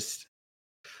darndest.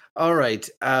 All right.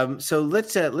 So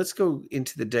let's go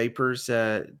into the diaper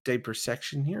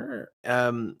section here.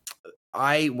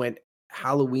 I went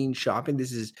Halloween shopping.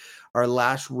 This is our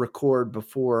last record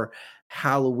before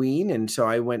Halloween, and so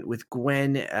I went with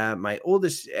Gwen, my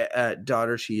oldest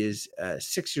daughter. She is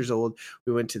 6 years old.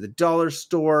 We went to the dollar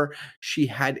store. She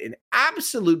had an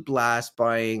absolute blast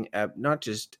buying not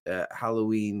just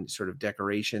Halloween sort of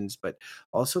decorations, but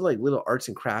also little arts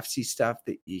and craftsy stuff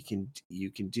that you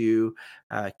can do,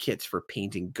 kits for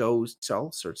painting ghosts,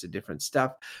 all sorts of different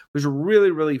stuff. It was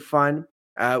really, really fun.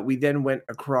 We then went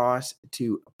across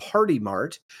to Party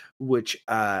Mart, which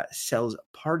sells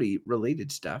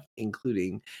party-related stuff,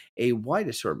 including a wide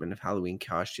assortment of Halloween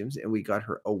costumes. And we got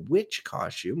her a witch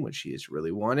costume, which she has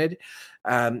really wanted.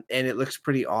 And it looks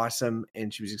pretty awesome.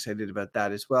 And she was excited about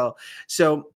that as well.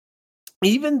 So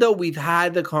even though we've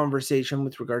had the conversation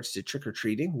with regards to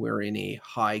trick-or-treating, we're in a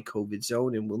high COVID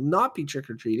zone and will not be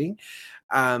trick-or-treating.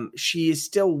 She is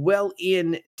still well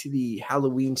into the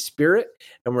Halloween spirit,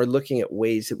 and we're looking at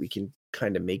ways that we can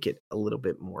kind of make it a little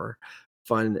bit more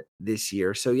fun this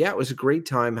year. So yeah, it was a great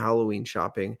time Halloween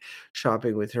shopping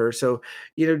with her. So,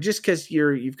 just because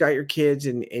you've got your kids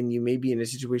and you may be in a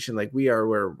situation like we are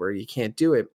where you can't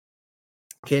do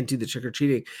the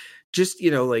trick-or-treating, just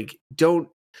like don't.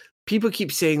 People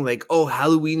keep saying like, oh,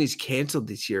 Halloween is canceled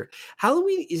this year.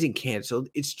 Halloween isn't canceled.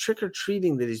 It's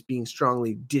trick-or-treating that is being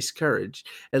strongly discouraged,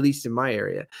 at least in my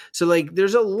area. So like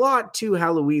there's a lot to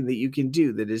Halloween that you can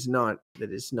do that is not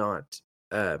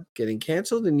getting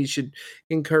canceled, and you should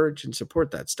encourage and support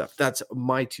that stuff. That's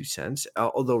my 2 cents.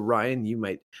 Although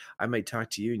Ryan, I might talk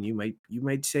to you and you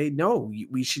might say, no,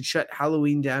 we should shut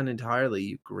Halloween down entirely,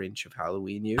 you Grinch of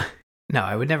Halloween, you. No,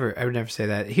 I would never say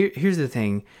that. Here's the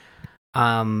thing.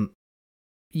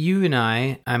 You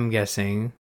and I'm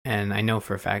guessing, and I know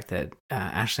for a fact that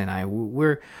Ashley and I,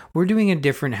 we're doing a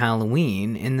different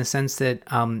Halloween in the sense that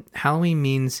Halloween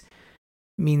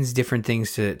means different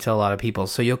things to a lot of people.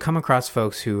 So you'll come across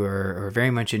folks who are very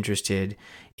much interested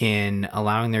in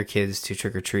allowing their kids to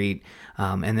trick or treat,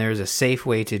 and there's a safe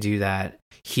way to do that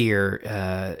here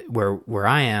where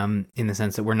I am, in the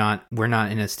sense that we're not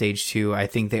in a stage 2. I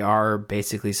think they are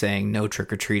basically saying no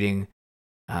trick or treating.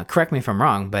 Correct me if I'm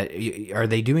wrong, but are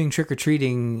they doing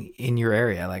trick-or-treating in your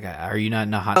area? Like, are you not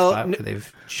in a hot spot where they've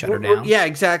shut her down? Yeah,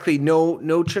 exactly.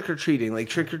 No trick-or-treating. Like,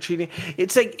 trick-or-treating,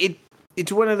 it's like,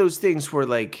 it's one of those things where,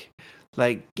 like,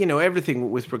 everything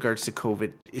with regards to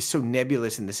COVID is so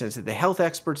nebulous in the sense that the health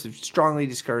experts have strongly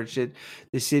discouraged it.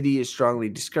 The city is strongly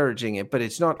discouraging it, but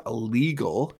it's not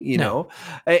illegal, know?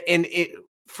 And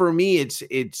for me,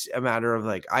 it's a matter of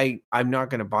like, I'm not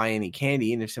going to buy any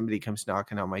candy, and if somebody comes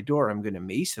knocking on my door, I'm going to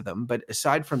mace them. But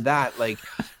aside from that, like,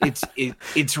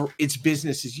 it's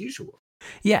business as usual.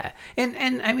 Yeah,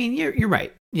 and I mean, you're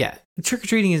right. Yeah, trick or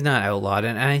treating is not outlawed,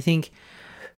 and I think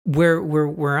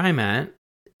where I'm at,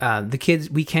 the kids,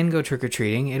 we can go trick or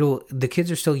treating. The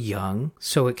kids are still young,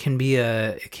 so it can be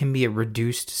a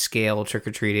reduced scale trick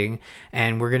or treating,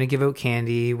 and we're gonna give out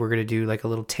candy. We're gonna do like a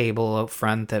little table out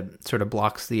front that sort of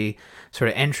blocks the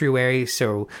sort of entryway,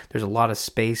 so there's a lot of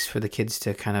space for the kids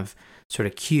to kind of sort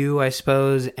of queue, I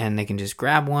suppose, and they can just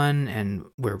grab one. And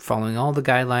we're following all the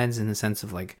guidelines in the sense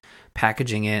of like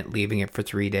packaging it, leaving it for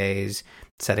 3 days,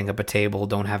 setting up a table.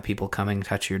 Don't have people coming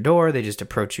touch your door. They just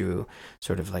approach you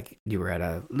sort of like you were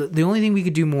at the only thing we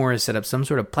could do more is set up some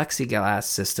sort of plexiglass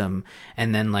system,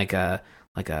 and then like a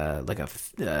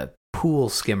pool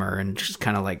skimmer, and just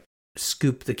kind of like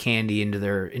scoop the candy into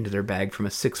their bag from a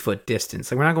 6-foot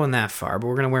distance. Like, we're not going that far, but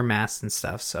we're going to wear masks and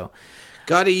stuff. So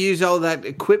got to use all that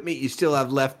equipment you still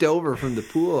have left over from the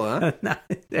pool, huh?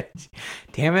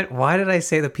 Damn it! Why did I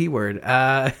say the P word?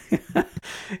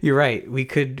 You're right. We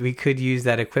could use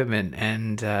that equipment,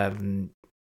 and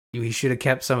we should have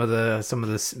kept some of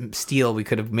the steel. We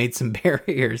could have made some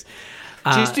barriers.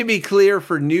 Just to be clear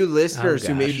for new listeners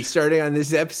who may be starting on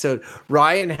this episode,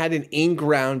 Ryan had an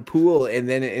in-ground pool, and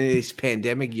then in his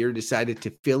pandemic year decided to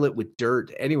fill it with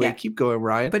dirt. Anyway, Keep going,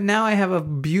 Ryan. But now I have a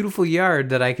beautiful yard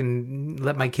that I can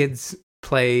let my kids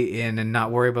play in and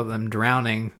not worry about them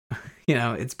drowning.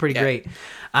 It's pretty great.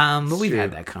 But we've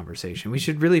had that conversation. We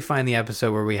should really find the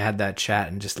episode where we had that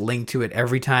chat and just link to it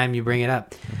every time you bring it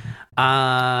up.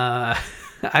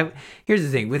 Here's the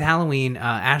thing with Halloween,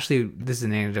 Ashley, this is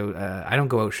an anecdote. I don't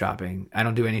go out shopping. I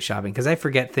don't do any shopping because I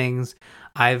forget things.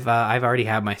 I've already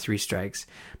had my 3 strikes,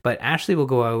 but Ashley will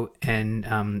go out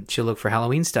and she'll look for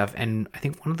Halloween stuff. And I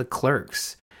think one of the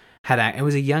clerks it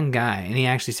was a young guy, and he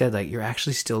actually said, like, you're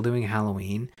actually still doing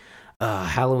Halloween?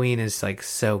 Halloween is like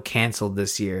so canceled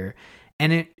this year.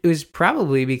 And it was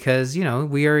probably because,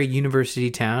 we are a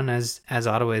university town, as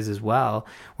Ottawa is as well,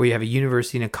 where you have a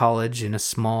university and a college in a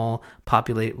small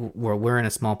where we're in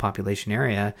a small population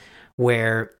area,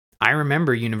 where I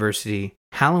remember university,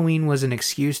 Halloween was an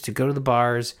excuse to go to the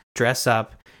bars, dress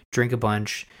up, drink a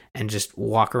bunch, and just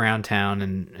walk around town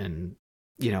and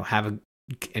have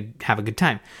a good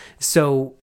time.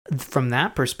 So from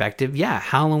that perspective, yeah,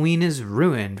 Halloween is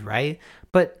ruined, right?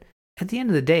 But at the end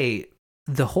of the day,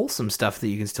 the wholesome stuff that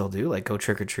you can still do, like go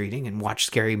trick-or-treating and watch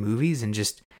scary movies and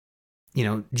just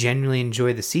genuinely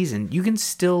enjoy the season, you can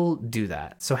still do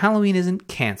that. So Halloween isn't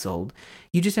canceled.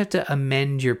 You just have to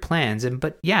amend your plans.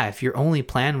 But yeah, if your only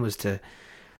plan was to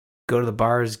go to the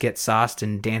bars, get sauced,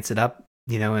 and dance it up,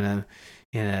 in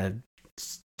a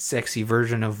sexy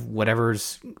version of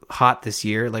whatever's hot this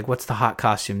year. Like, what's the hot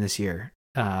costume this year?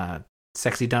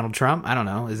 Sexy Donald Trump? I don't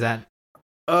know. Is that?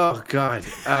 Oh God.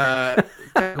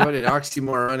 What an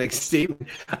oxymoronic statement.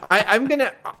 I'm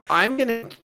gonna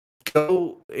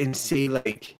go and say,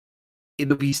 like,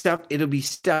 it'll be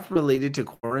stuff related to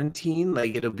quarantine.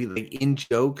 Like, it'll be like in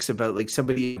jokes about like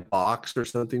somebody in a box or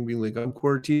something being like, I'm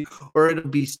quarantined, or it'll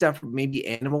be stuff maybe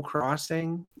Animal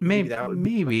Crossing. Maybe that would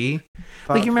maybe.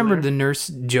 popular. Like, you remember the Nurse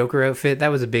Joker outfit? That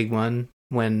was a big one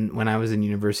when I was in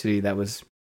university. That was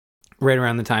right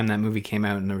around the time that movie came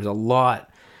out, and there was a lot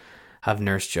of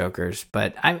Nurse Jokers.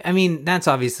 But I mean, that's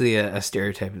obviously a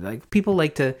stereotype. Like, people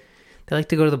like to go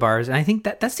to the bars, and I think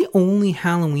that's the only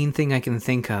Halloween thing I can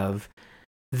think of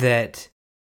that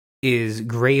is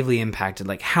gravely impacted.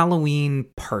 Like, Halloween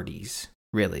parties,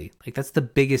 really. Like, that's the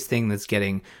biggest thing that's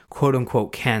getting quote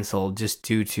unquote canceled just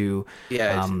due to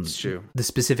it's true, the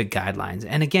specific guidelines.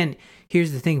 And again,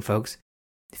 here's the thing, folks.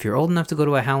 If you're old enough to go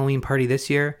to a Halloween party this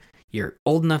year, you're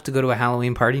old enough to go to a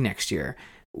Halloween party next year.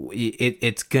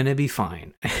 It's gonna be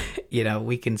fine.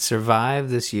 We can survive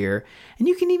this year, and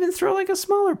you can even throw like a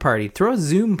smaller party, throw a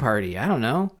Zoom party. I don't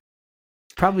know.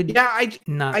 Probably, yeah. I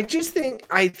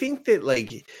think that,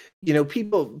 like,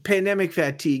 people, pandemic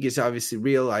fatigue is obviously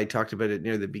real. I talked about it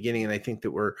near the beginning, and I think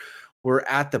that we're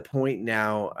at the point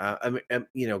now.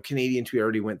 Canadians, we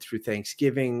already went through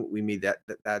Thanksgiving. We made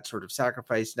that sort of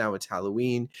sacrifice. Now it's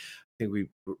Halloween. I think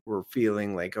we're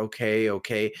feeling like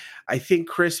okay. I think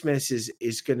Christmas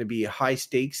is going to be high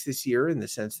stakes this year, in the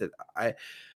sense that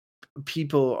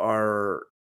people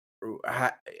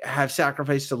have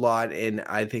sacrificed a lot, and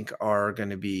I think are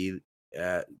going to be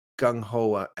gung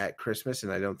ho at Christmas.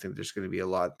 And I don't think there's going to be a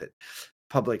lot that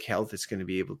public health is going to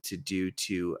be able to do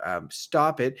to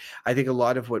stop it. I think a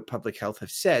lot of what public health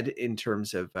have said in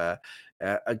terms of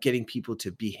getting people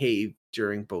to behave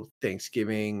during both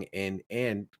Thanksgiving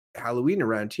and Halloween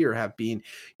around here have been,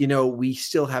 we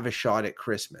still have a shot at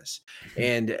Christmas.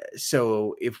 And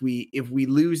so if we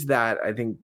lose that, I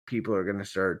think people are going to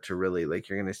start to really, like,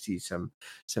 you're going to see some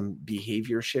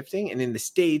behavior shifting. And in the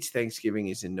States, Thanksgiving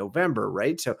is in November,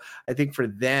 right? So I think for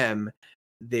them,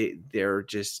 they're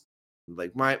just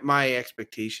like, my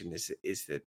expectation is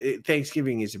that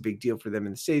Thanksgiving is a big deal for them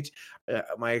in the States.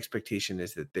 My expectation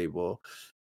is that they will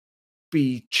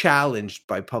be challenged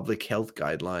by public health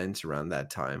guidelines around that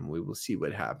time. We will see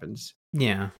what happens.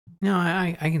 Yeah. No,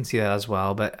 I can see that as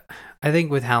well. But I think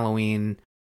with Halloween,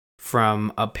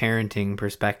 from a parenting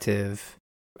perspective,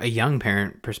 a young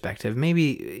parent perspective,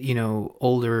 maybe,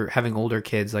 having older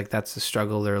kids, like, that's a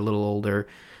struggle. They're a little older.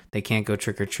 They can't go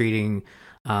trick-or-treating.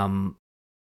 But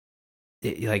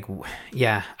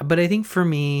I think for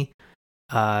me,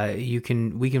 we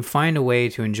can find a way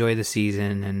to enjoy the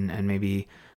season and maybe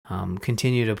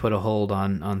continue to put a hold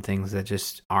on things that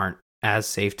just aren't as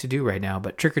safe to do right now.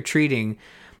 But trick-or-treating,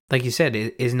 like you said,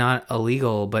 is not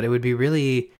illegal, but it would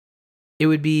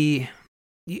be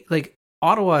like,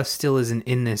 Ottawa still isn't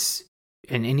in this,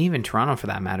 and even Toronto for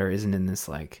that matter isn't in this,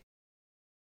 like,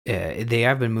 they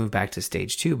have been moved back to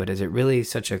stage 2, but is it really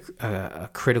such a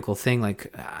critical thing?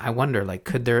 Like, I wonder, like,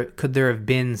 could there have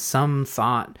been some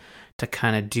thought to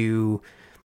kind of do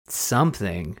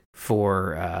something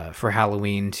for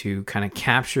Halloween to kind of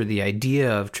capture the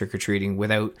idea of trick-or-treating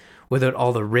without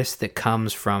all the risk that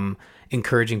comes from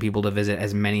encouraging people to visit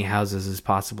as many houses as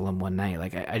possible in one night?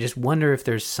 Like, I just wonder if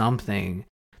there's something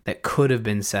that could have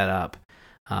been set up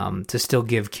to still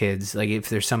give kids, like, if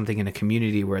there's something in a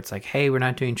community where it's like, hey, we're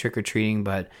not doing trick-or-treating,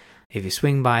 but if you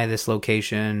swing by this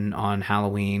location on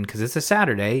Halloween, because it's a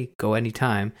Saturday, go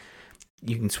anytime,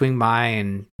 you can swing by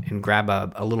and grab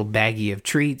a little baggie of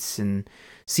treats and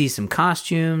see some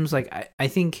costumes. Like, I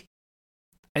think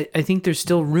there's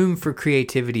still room for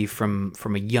creativity from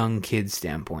a young kid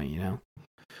standpoint,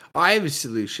 I have a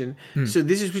solution. So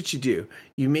this is what you do.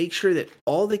 You make sure that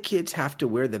all the kids have to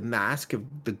wear the mask of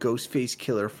the Ghostface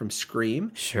Killer from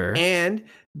Scream. Sure. And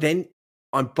then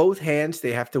on both hands,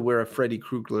 they have to wear a Freddy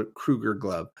Krueger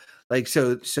glove. Like,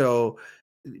 so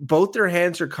both their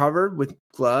hands are covered with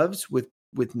gloves with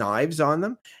knives on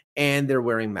them, and they're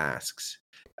wearing masks.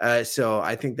 So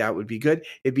I think that would be good.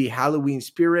 It'd be Halloween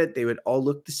spirit. They would all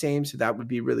look the same, so that would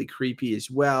be really creepy as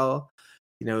well.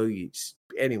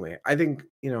 Anyway, I think,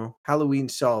 Halloween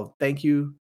solved. Thank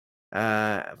you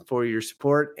for your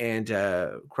support, and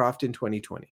Crofton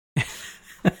 2020.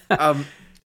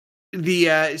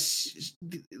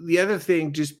 The other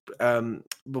thing, just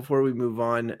before we move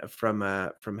on from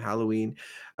Halloween,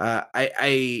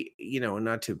 I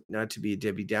not to be a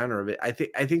Debbie Downer of it, I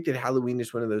think that Halloween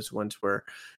is one of those ones where,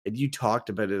 and you talked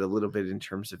about it a little bit in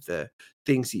terms of the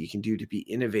things that you can do to be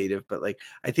innovative, but like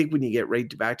I think when you get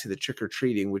right back to the trick or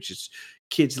treating, which is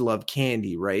kids love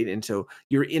candy, right? And so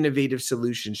your innovative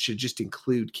solutions should just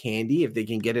include candy. If they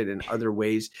can get it in other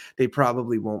ways, they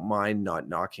probably won't mind not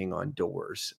knocking on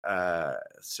doors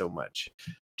so much.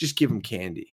 Just give them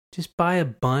candy. Just buy a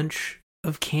bunch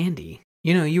of candy.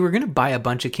 You know, you were going to buy a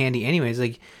bunch of candy anyways.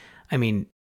 Like, I mean,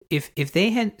 if they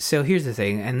had, so here's the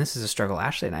thing, and this is a struggle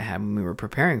Ashley and I had when we were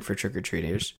preparing for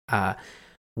trick-or-treaters.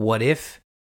 What if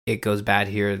it goes bad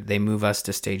here? They move us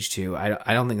to stage 2.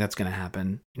 I don't think that's going to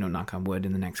happen, you know, knock on wood,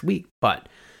 in the next week. But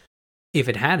if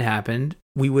it had happened,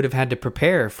 we would have had to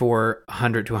prepare for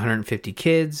 100 to 150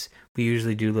 kids. We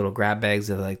usually do little grab bags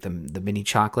of like the mini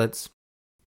chocolates.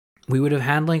 We would have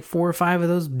had like 4 or 5 of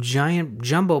those giant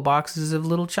jumbo boxes of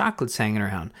little chocolates hanging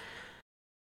around.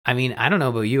 I mean, I don't know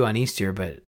about you on Easter,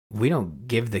 but we don't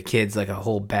give the kids like a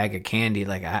whole bag of candy.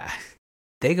 Like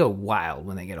they go wild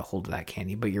when they get a hold of that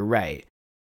candy. But you're right.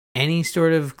 Any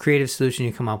sort of creative solution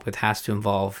you come up with has to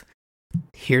involve,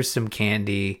 here's some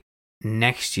candy.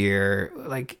 Next year,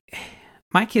 like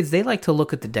my kids, they like to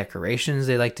look at the decorations.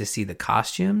 They like to see the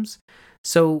costumes.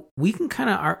 So we can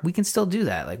still do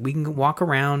that. Like we can walk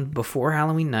around before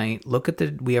Halloween night,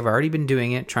 we have already been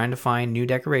doing it, trying to find new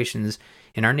decorations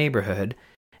in our neighborhood.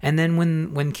 And then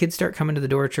when kids start coming to the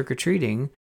door trick-or-treating,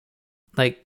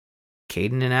 like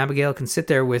Caden and Abigail can sit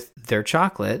there with their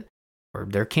chocolate or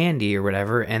their candy or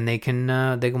whatever, and they can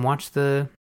watch the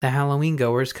Halloween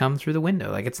goers come through the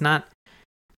window. Like it's not,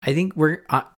 I think we're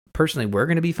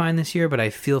going to be fine this year, but I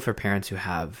feel for parents who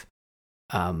have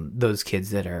those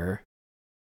kids that are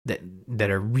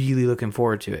really looking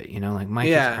forward to it, you know, like my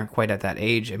kids aren't quite at that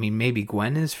age. I mean, maybe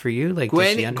Gwen is for you. Like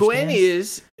Gwen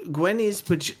is,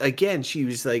 but again, she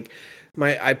was like,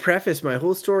 I preface my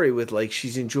whole story with like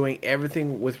she's enjoying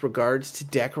everything with regards to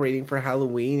decorating for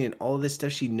Halloween and all this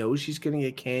stuff. She knows she's going to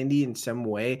get candy in some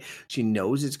way. She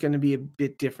knows it's going to be a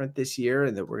bit different this year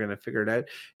and that we're going to figure it out.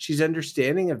 She's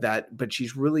understanding of that, but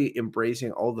she's really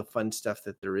embracing all the fun stuff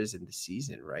that there is in the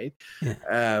season, right?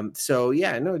 Yeah. So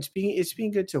yeah, no, it's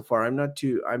been good so far. I'm not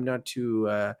too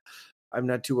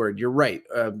worried. You're right.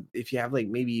 If you have like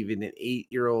maybe even an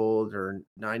 8-year-old or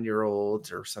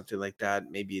 9-year-olds or something like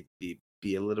that, maybe it'd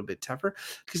be a little bit tougher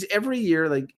because every year,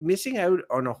 like missing out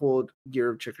on a whole year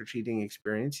of trick-or-treating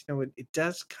experience, you know, it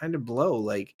does kind of blow.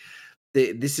 Like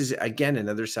this is again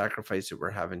another sacrifice that we're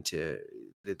having to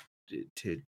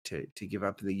give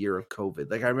up in the year of COVID.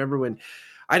 Like I remember when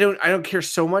I don't care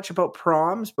so much about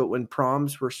proms, but when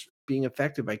proms were being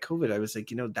affected by COVID, I was like,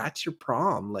 you know, that's your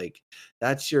prom. Like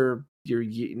that's your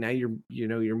now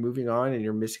you're moving on and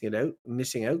you're missing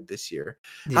out this year.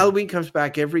 Yeah. Halloween comes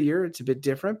back every year. It's a bit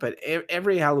different, but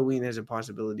every Halloween has a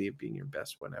possibility of being your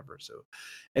best one ever. So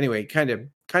anyway, kind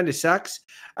of sucks.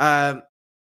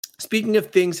 Speaking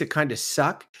of things that kind of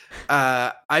suck,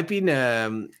 I've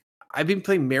been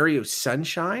playing Mario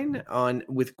Sunshine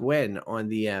with Gwen on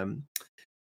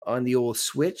the old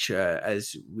Switch.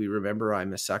 As we remember,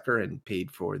 I'm a sucker and paid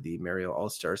for the Mario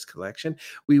All-Stars collection.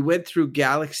 We went through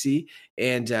Galaxy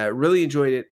and really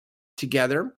enjoyed it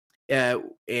together. And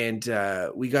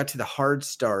we got to the hard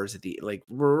stars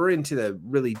we're into the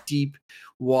really deep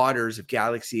waters of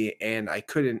Galaxy, and I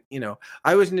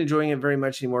wasn't enjoying it very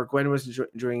much anymore. Gwen wasn't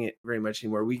enjoying it very much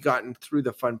anymore. We gotten through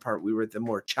the fun part. We were at the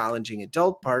more challenging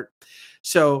adult part.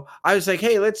 So I was like,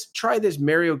 hey, let's try this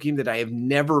Mario game that I have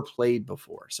never played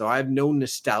before. So I have no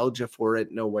nostalgia for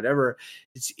it, no whatever.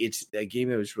 It's a game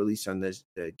that was released on the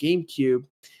GameCube.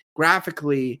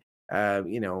 Graphically,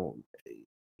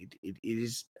 it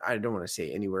is, I don't want to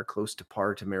say anywhere close to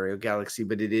par to Mario Galaxy,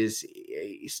 but it is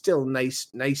still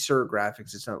nicer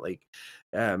graphics. It's not like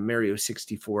Mario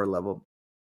 64 level.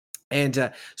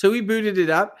 And so we booted it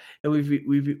up and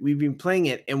we've been playing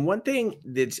it. And one thing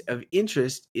that's of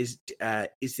interest is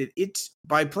that it's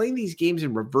by playing these games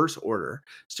in reverse order,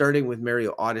 starting with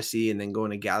Mario Odyssey and then going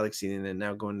to Galaxy and then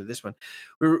now going to this one,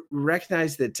 we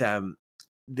recognize that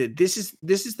that this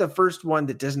is the first one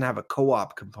that doesn't have a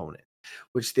co-op component,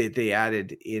 which they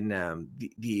added in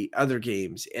the other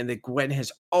games, and that Gwen has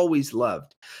always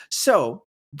loved. So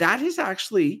that has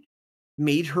actually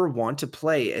made her want to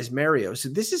play as Mario. So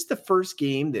this is the first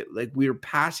game that like we were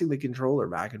passing the controller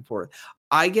back and forth.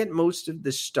 I get most of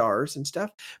the stars and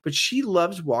stuff, but she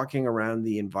loves walking around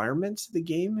the environments of the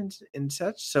game and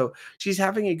such. So she's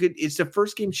having a good, it's the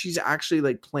first game she's actually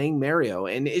like playing Mario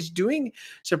and is doing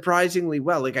surprisingly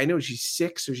well. Like I know she's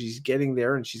 6, so she's getting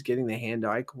there and she's getting the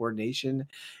hand-eye coordination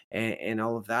and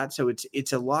all of that. So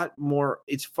it's a lot more,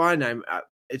 it's fun.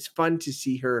 It's fun to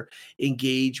see her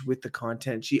engage with the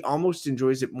content. She almost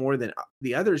enjoys it more than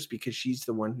the others because she's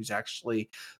the one who's actually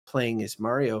playing as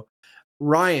Mario.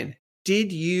 Ryan,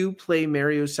 did you play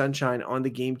Mario Sunshine on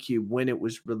the GameCube when it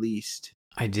was released?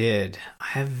 I did. I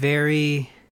have very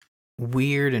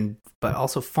weird but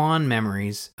also fond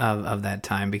memories of that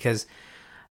time because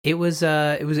it was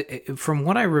from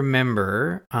what I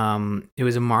remember, it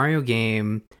was a Mario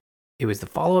game. It was the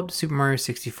follow-up to Super Mario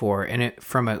 64, and it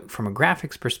from a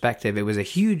graphics perspective, it was a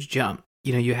huge jump.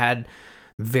 You know, you had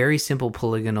very simple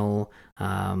polygonal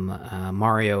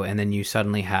Mario, and then you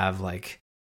suddenly have like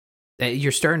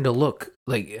you're starting to look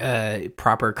like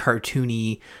proper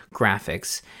cartoony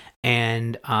graphics.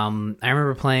 And I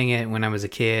remember playing it when I was a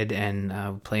kid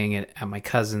and playing it at my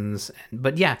cousin's.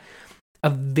 But yeah, a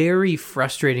very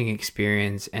frustrating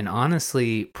experience, and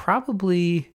honestly,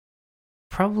 probably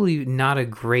not a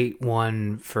great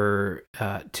one for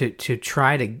to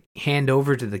try to hand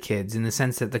over to the kids, in the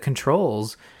sense that the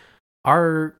controls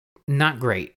are not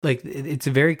great. Like it's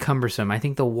very cumbersome. I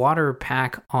think the water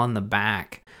pack on the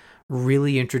back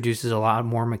really introduces a lot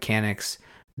more mechanics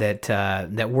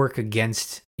that work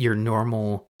against your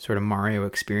normal sort of Mario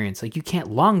experience. Like you can't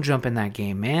long jump in that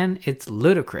game, man. It's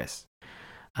ludicrous.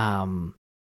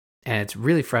 And it's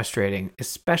really frustrating,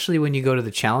 especially when you go to the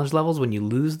challenge levels, when you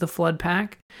lose the flood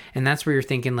pack. And that's where you're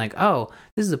thinking like, oh,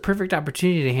 this is a perfect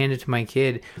opportunity to hand it to my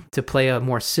kid to play a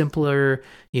more simpler,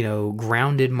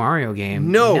 grounded Mario game.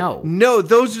 No,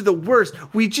 those are the worst.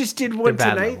 We just did one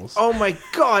tonight. Levels. Oh my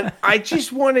God. I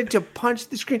just wanted to punch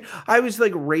the screen. I was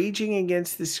like raging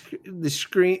against the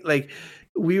screen. Like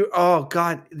oh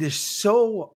God, they're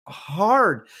so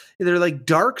hard. They're like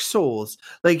Dark Souls.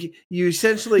 Like you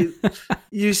essentially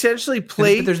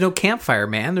play. But there's no campfire,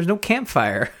 man. There's no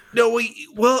campfire. No,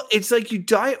 well, it's like you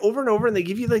die over and over, and they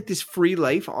give you like this free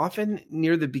life often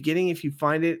near the beginning if you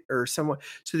find it or someone.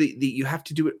 So that you have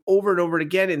to do it over and over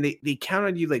again, and they count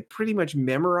on you like pretty much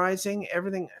memorizing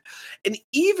everything. And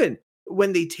even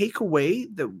when they take away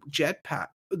the jetpack,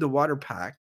 the water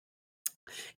pack,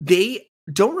 they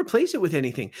don't replace it with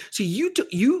anything. So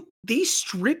they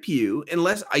strip you,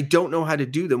 unless I don't know how to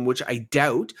do them, which I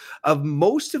doubt, of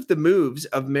most of the moves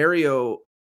of Mario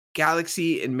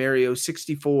Galaxy and Mario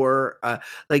 64.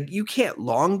 Like you can't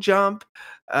long jump,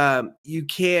 you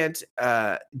can't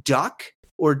duck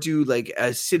or do like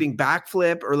a sitting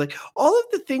backflip, or like all of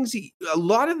the things a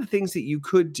lot of the things that you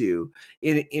could do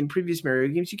in previous Mario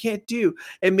games, you can't do.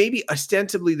 And maybe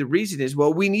ostensibly the reason is,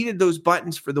 well, we needed those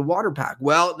buttons for the water pack.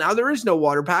 Well, now there is no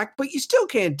water pack, but you still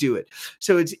can't do it.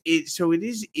 So it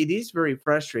is very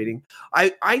frustrating.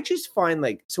 I just find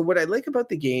like, so what I like about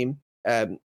the game,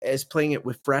 as playing it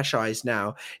with fresh eyes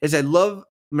now, is I love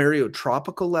Mario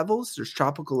tropical levels. There's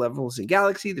tropical levels in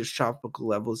Galaxy. There's tropical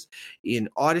levels in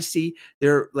Odyssey.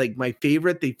 They're like my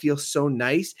favorite. They feel so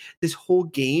nice. This whole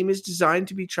game is designed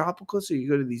to be tropical. So you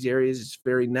go to these areas, it's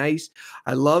very nice.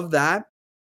 I love that.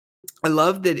 I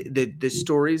love that the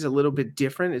story is a little bit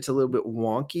different. It's a little bit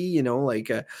wonky,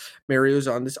 like Mario's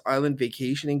on this island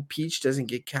vacationing. Peach doesn't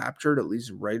get captured, at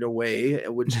least right away,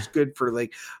 which is good for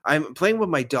like, I'm playing with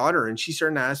my daughter and she's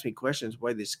starting to ask me questions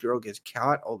why this girl gets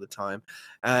caught all the time.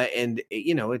 And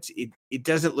it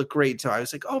doesn't look great. So I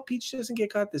was like, oh, Peach doesn't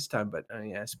get caught this time, but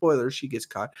yeah, spoiler, she gets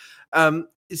caught.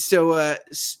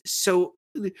 So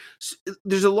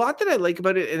there's a lot that I like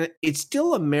about it, and it's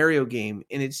still a Mario game,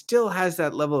 and it still has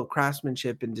that level of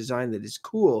craftsmanship and design that is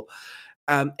cool.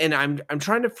 And I'm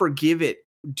trying to forgive it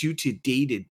due to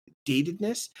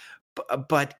datedness,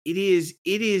 but it is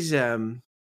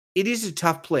a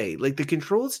tough play. Like the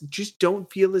controls just don't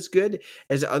feel as good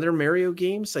as other Mario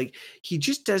games. Like he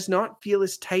just does not feel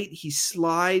as tight. He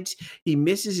slides, he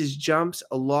misses his jumps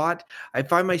a lot. I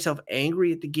find myself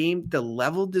angry at the game. The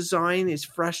level design is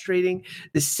frustrating.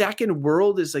 The second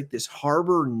world is like this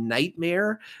harbor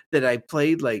nightmare that I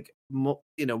played like,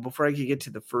 before I could get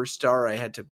to the first star, I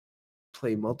had to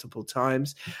play multiple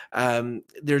times.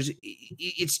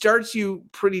 It starts you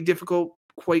pretty difficult,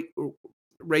 quite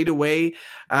right away.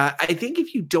 I think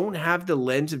if you don't have the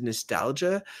lens of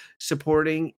nostalgia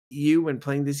supporting you when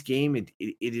playing this game, it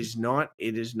is not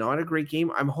a great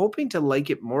game. I'm hoping to like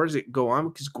it more as it go on,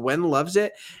 because Gwen loves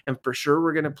it, and for sure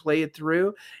we're going to play it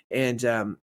through.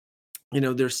 And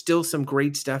there's still some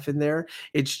great stuff in there.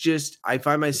 It's just I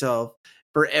find myself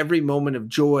for every moment of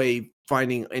joy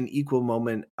finding an equal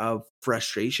moment of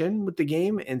frustration with the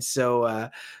game. And so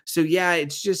yeah,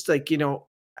 it's just like,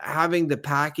 having the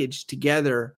package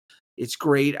together, it's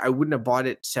great. I wouldn't have bought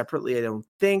it separately, I don't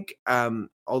think.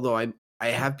 Although I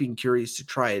have been curious to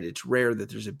try it. It's rare that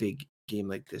there's a big game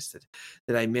like this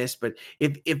that I missed. But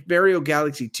if Mario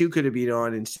Galaxy 2 could have been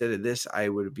on instead of this, I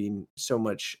would have been so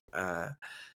much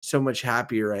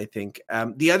happier, I think.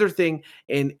 The other thing,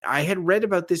 and I had read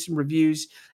about this in reviews,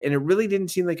 and it really didn't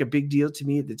seem like a big deal to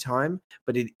me at the time,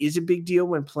 but it is a big deal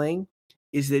when playing,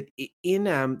 is that in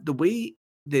the way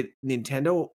that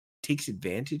Nintendo takes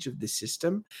advantage of the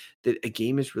system that a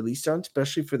game is released on,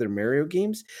 especially for their Mario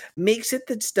games, makes it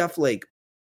that stuff like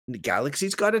the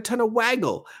Galaxy's got a ton of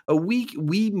waggle, a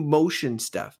Wii motion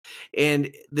stuff.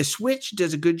 And the Switch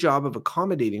does a good job of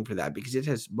accommodating for that because it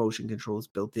has motion controls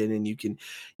built in, and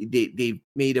they've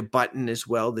made a button as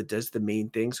well that does the main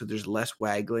thing. So there's less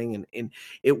waggling and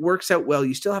it works out well.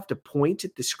 You still have to point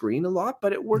at the screen a lot,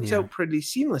 but it works out pretty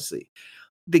seamlessly.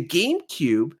 The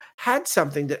GameCube had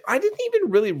something that I didn't even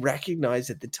really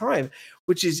recognize at the time,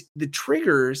 which is the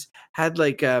triggers had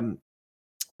like, they're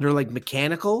like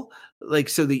mechanical, like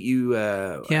so that you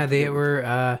they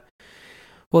were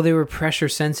they were pressure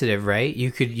sensitive, right?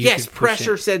 You could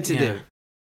pressure sensitive. Yeah.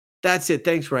 That's it.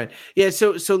 Thanks, Ryan. Yeah,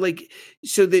 so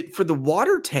that for the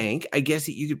water tank, I guess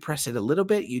that you could press it a little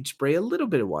bit, you'd spray a little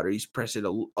bit of water. You press it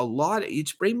a lot, you'd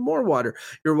spray more water.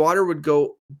 Your water would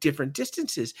go different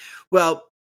distances. Well,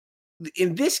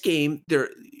 in this game, it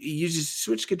uses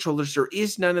Switch controllers. There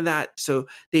is none of that. So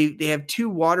they have two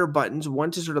water buttons,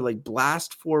 one to sort of like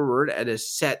blast forward at a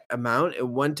set amount and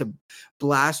one to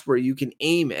blast where you can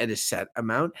aim at a set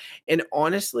amount. And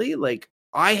honestly, like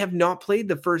I have not played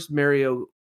the first Mario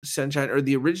Sunshine or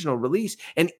the original release,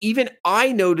 and even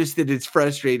I noticed that it's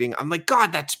frustrating. I'm like,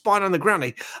 God, that spot on the ground,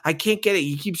 I can't get it.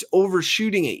 He keeps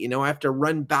overshooting it. I have to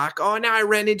run back. Oh, now I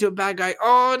ran into a bad guy.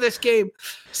 Oh, this game.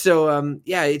 So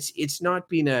yeah, it's not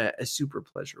been a super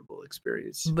pleasurable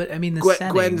experience. But I mean,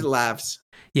 Gwen laughs.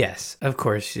 Yes, of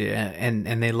course, yeah,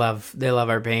 and they love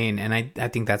Urbane, and I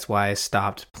think that's why I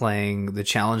stopped playing the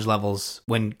challenge levels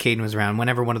when Caden was around.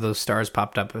 Whenever one of those stars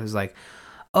popped up, it was like,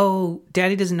 oh,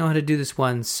 Daddy doesn't know how to do this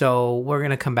one, so we're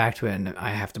going to come back to it, and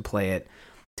I have to play it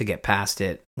to get past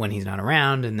it when he's not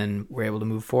around, and then we're able to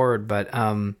move forward. But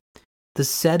the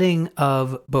setting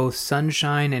of both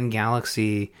Sunshine and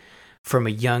Galaxy from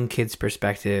a young kid's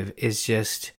perspective is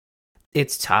just,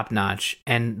 it's top-notch.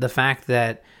 And the fact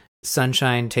that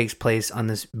Sunshine takes place on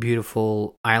this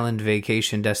beautiful island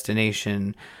vacation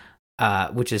destination,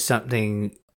 which is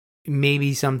something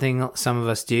some of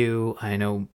us do. I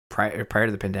know prior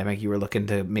to the pandemic, you were looking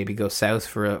to maybe go south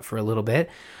for a little bit.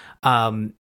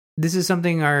 This is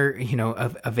something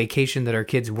a vacation that our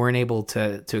kids weren't able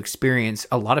to experience.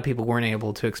 A lot of people weren't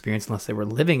able to experience unless they were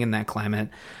living in that climate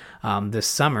this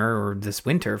summer or this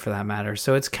winter for that matter.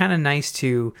 So it's kind of nice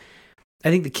to, I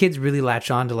think the kids really latch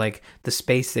on to like the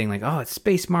space thing, like, oh, it's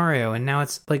Space Mario, and now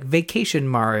it's like Vacation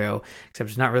Mario, except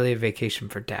it's not really a vacation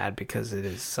for Dad because it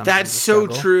is something. That's so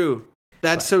true.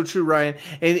 That's so true, Ryan.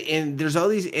 And there's all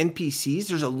these NPCs.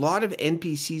 There's a lot of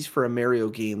NPCs for a Mario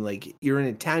game. Like you're in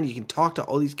a town, you can talk to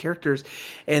all these characters,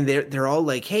 and they're all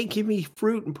like, "Hey, give me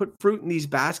fruit and put fruit in these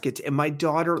baskets." And my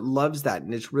daughter loves that,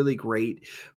 and it's really great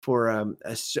for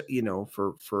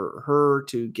for her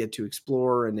to get to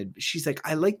explore. And she's like,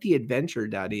 "I like the adventure,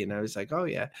 Daddy." And I was like, "Oh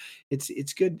yeah,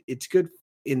 it's good. It's good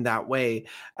in that way."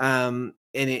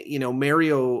 And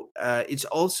Mario, it's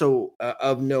also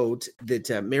of note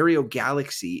that Mario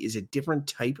Galaxy is a different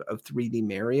type of 3D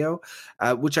Mario,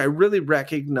 which I really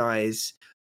recognize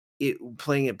it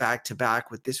playing it back to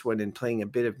back with this one and playing a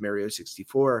bit of Mario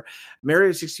 64.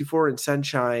 Mario 64 and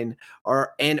Sunshine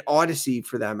and Odyssey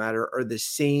for that matter are the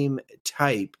same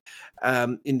type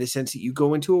in the sense that you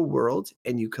go into a world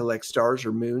and you collect stars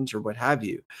or moons or what have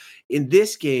you. In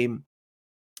this game,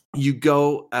 you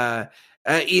go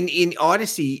in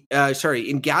Odyssey,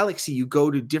 in Galaxy, you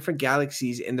go to different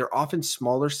galaxies and they're often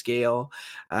smaller scale.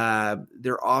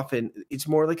 It's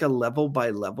more like a level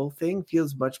by level thing,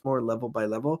 feels much more level by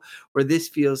level, where this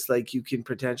feels like you can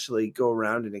potentially go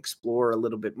around and explore a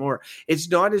little bit more. It's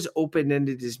not as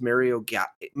open-ended as Mario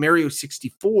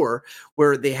 64,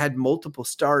 where they had multiple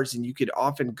stars and you could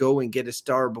often go and get a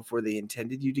star before they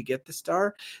intended you to get the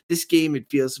star. This game, it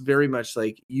feels very much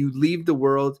like you leave the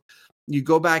world, you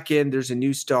go back in, there's a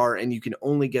new star, and you can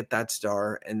only get that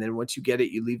star. And then once you get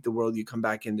it, you leave the world, you come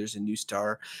back in, there's a new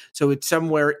star. So it's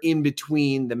somewhere in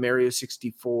between the Mario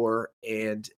 64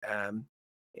 and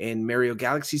Mario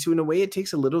Galaxy. So in a way, it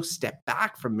takes a little step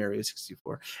back from Mario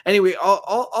 64. Anyway,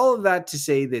 all of that to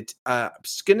say that I'm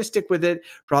just going to stick with it.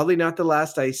 Probably not the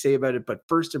last I say about it, but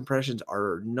first impressions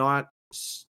are not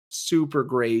super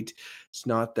great. It's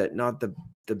not the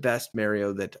best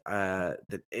Mario that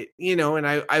it, and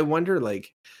I wonder,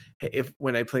 like, if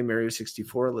when I play Mario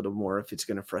 64 a little more, if it's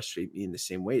going to frustrate me in the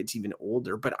same way. It's even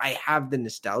older, but I have the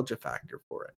nostalgia factor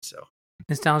for it. So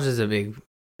nostalgia is a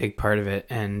big part of it,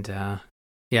 and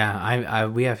yeah,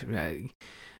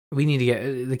 we need to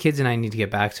get, the kids and I need to get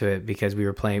back to it, because we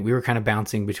were kind of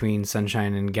bouncing between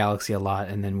Sunshine and Galaxy a lot,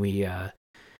 and then we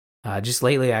just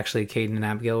lately, actually, Caden and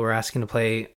Abigail were asking to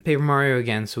play Paper Mario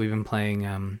again, so we've been playing the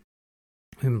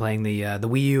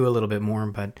Wii U a little bit more.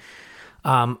 But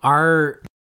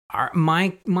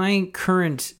my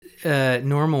current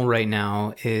normal right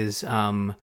now is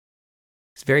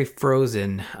it's very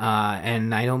Frozen,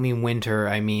 and I don't mean winter,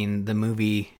 I mean the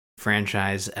movie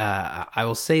franchise. I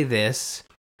will say this: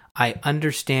 I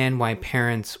understand why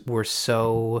parents were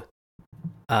so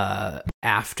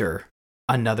after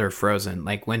another Frozen.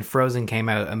 Like, when Frozen came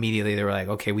out, immediately they were like,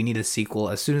 okay, we need a sequel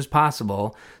as soon as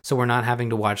possible, so we're not having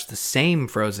to watch the same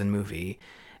Frozen movie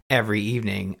every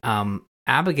evening.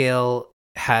 Abigail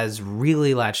has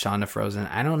really latched on to Frozen.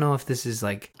 I don't know if this is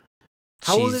like,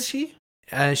 how old is she?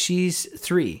 She's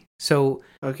 3. So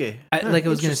okay, like I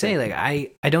was gonna say, like,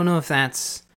 I don't know if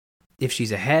that's, if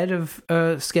she's ahead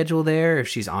of schedule there, if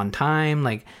she's on time.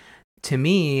 Like, to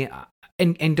me,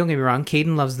 and don't get me wrong,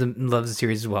 Caden loves the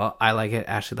series as well. I like it.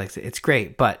 Ashley likes it. It's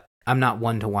great, but I'm not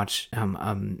one to watch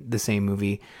the same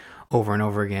movie over and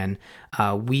over again.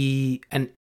 We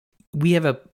have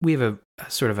a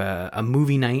sort of a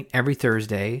movie night every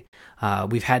Thursday.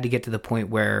 We've had to get to the point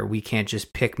where we can't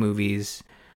just pick movies.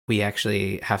 We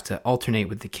actually have to alternate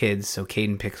with the kids. So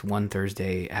Caden picks one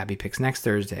Thursday, Abby picks next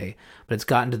Thursday. But it's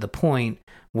gotten to the point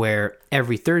where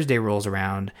every Thursday rolls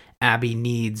around, Abby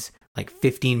needs like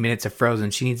 15 minutes of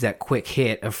Frozen. She needs that quick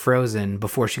hit of Frozen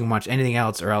before she can watch anything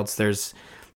else, or else there's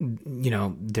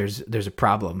a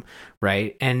problem,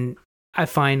 right? And I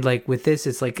find, like, with this,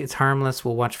 it's like, it's harmless.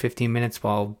 We'll watch 15 minutes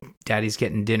while Daddy's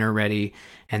getting dinner ready,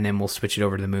 and then we'll switch it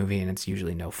over to the movie, and it's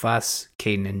usually no fuss.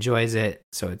 Caden enjoys it,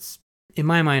 so it's, in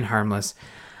my mind, harmless.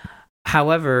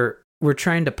 However, we're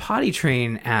trying to potty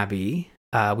train Abby.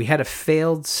 We had a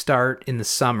failed start in the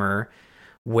summer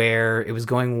where it was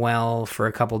going well for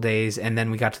a couple days, and then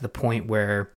we got to the point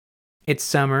where it's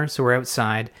summer, so we're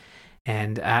outside,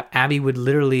 and Abby would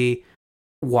literally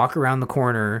walk around the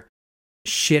corner,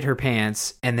 shit her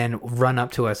pants, and then run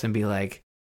up to us and be like,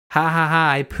 ha ha ha,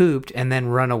 I pooped, and then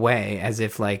run away, as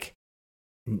if, like,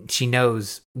 she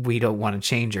knows we don't want to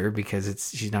change her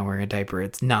because she's not wearing a diaper.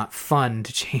 It's not fun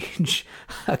to change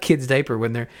a kid's diaper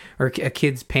or a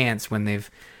kid's pants when they've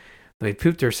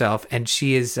pooped herself, and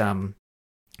she is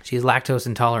lactose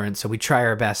intolerant, so we try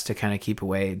our best to kind of keep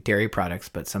away dairy products,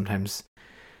 but sometimes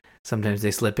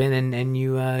they slip in, and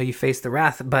you face the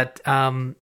wrath. But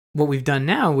what we've done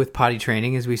now with potty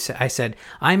training is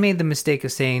I made the mistake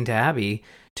of saying to Abby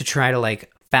to try to,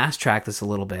 like, fast track this a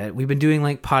little bit. We've been doing,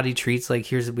 like, potty treats. Like,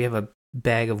 we have a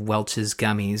bag of Welch's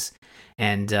gummies,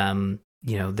 and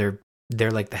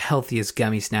they're like the healthiest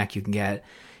gummy snack you can get.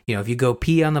 If you go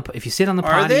pee if you sit on the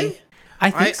potty. Are they? I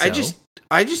think so.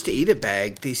 I just ate a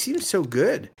bag. They seem so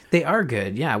good. They are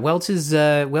good. Yeah.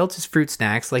 Welch's fruit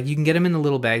snacks. Like, you can get them in the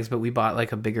little bags, but we bought,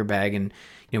 like, a bigger bag, and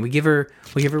we give her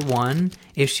 1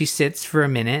 if she sits for a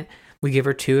minute. We give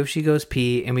her 2 if she goes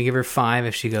pee, and we give her 5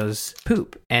 if she goes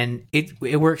poop. And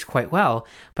it works quite well.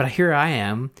 But here I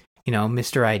am,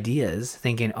 Mr. Ideas,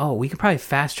 thinking, oh, we could probably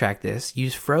fast track this,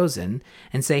 use Frozen,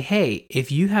 and say, hey,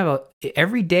 if you have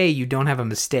every day you don't have a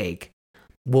mistake,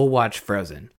 we'll watch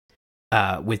Frozen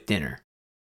with dinner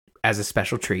as a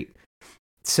special treat.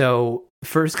 So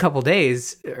first couple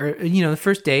days, or the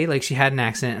first day, like, she had an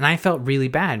accident, and I felt really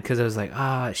bad because I was like,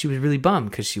 she was really bummed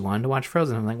because she wanted to watch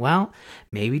Frozen. I'm like, well,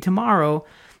 maybe tomorrow.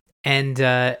 And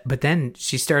but then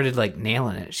she started, like,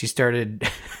 nailing it. She started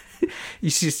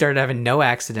having no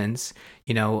accidents.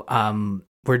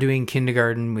 We're doing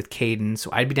kindergarten with Caden,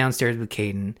 so I'd be downstairs with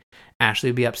Caden. Ashley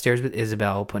would be upstairs with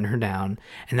Isabel, putting her down,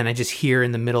 and then I just hear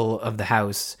in the middle of the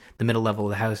house, the middle level of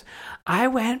the house, I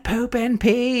went poop and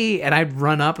pee, and I'd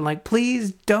run up and, like,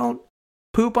 please don't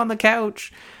poop on the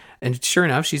couch. And sure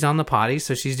enough, she's on the potty,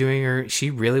 so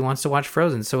she really wants to watch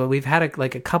Frozen. So we've had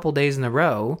a couple days in a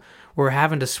row where we're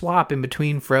having to swap in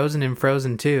between Frozen and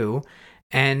Frozen 2,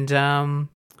 and I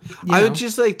would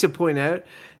just like to point out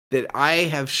that I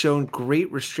have shown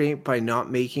great restraint by not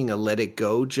making a let it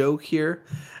go joke here.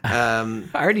 I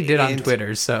already did on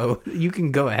Twitter, so you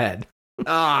can go ahead.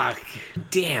 Ah,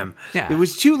 damn. Yeah. It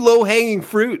was too low hanging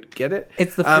fruit. Get it?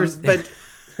 It's the first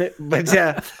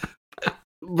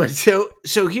but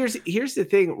so here's the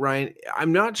thing, Ryan.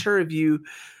 I'm not sure if you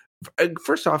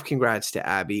first off, congrats to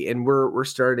Abby, and we're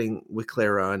starting with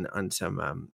Clara on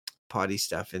some potty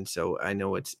stuff, and so I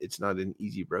know it's not an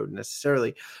easy road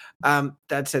necessarily.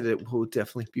 That said, it will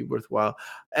definitely be worthwhile.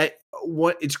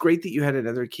 It's great that you had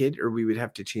another kid, or we would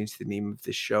have to change the name of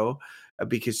the show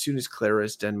because as soon as Clara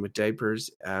is done with diapers,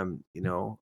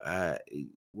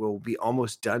 we'll be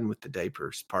almost done with the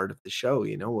diapers part of the show.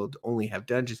 We'll only have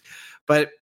dungeons,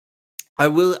 but I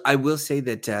will say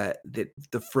that that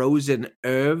the Frozen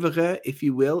oeuvre, if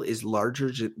you will, is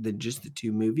larger than just the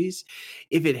two movies.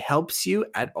 If it helps you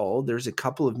at all, there's a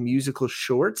couple of musical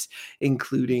shorts,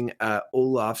 including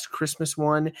Olaf's Christmas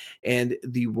one and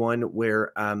the one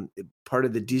where part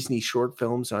of the Disney short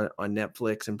films on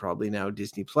Netflix and probably now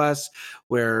Disney Plus,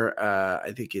 where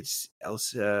I think it's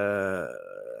Elsa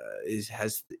is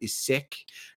sick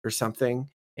or something,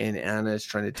 and Anna is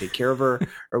trying to take care of her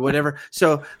or whatever.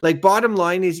 So like bottom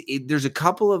line is there's a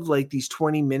couple of like these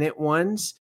 20-minute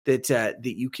ones that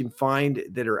you can find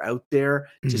that are out there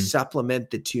to supplement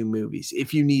the two movies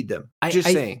if you need them.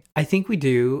 Saying. I think we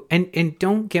do. And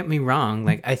don't get me wrong,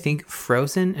 like I think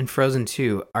Frozen and Frozen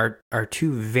 2 are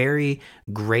two very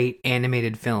great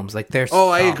animated films. Like they're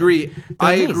I agree.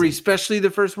 I agree, especially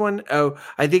the first one. Oh,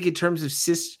 I think in terms of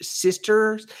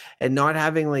sisters and not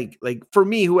having like for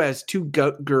me who has two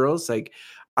girls, like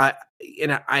I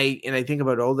think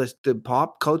about all this the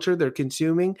pop culture they're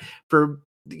consuming for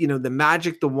the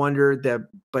magic, the wonder,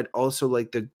 but also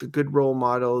like the good role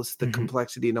models, the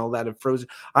complexity and all that of Frozen.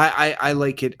 I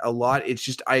like it a lot. It's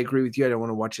just I agree with you. I don't want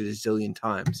to watch it a zillion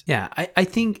times. Yeah, I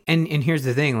think and here's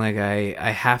the thing, like I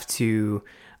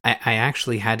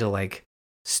actually had to like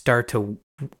start to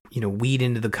weed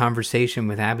into the conversation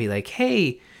with Abby, like,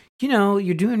 hey,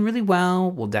 you're doing really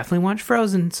well. We'll definitely watch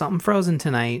something Frozen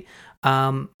tonight.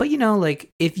 But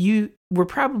like if we're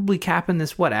probably capping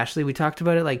this, what, Ashley, we talked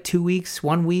about it like 2 weeks,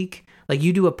 1 week, like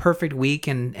you do a perfect week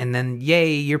and then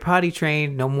yay, you're potty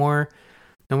trained, no more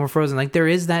Frozen. Like there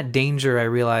is that danger, I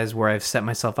realize, where I've set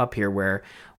myself up here where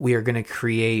we are going to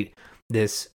create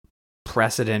this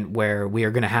precedent where we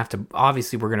are going to have to,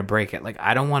 obviously we're going to break it. Like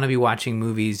I don't want to be watching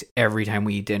movies every time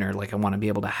we eat dinner. Like I want to be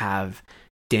able to have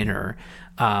dinner.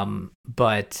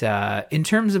 But in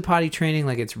terms of potty training,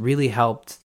 like it's really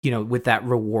helped, with that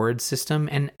reward system.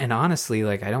 And honestly,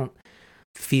 like I don't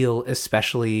feel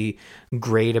especially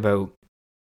great about,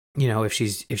 if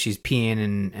she's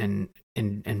peeing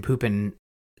and pooping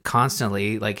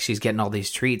constantly, like she's getting all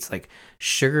these treats, like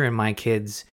sugar in my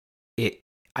kids.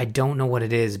 I don't know what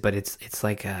it is, but it's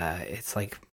like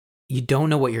you don't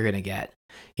know what you're going to get,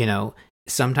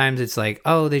 Sometimes it's like,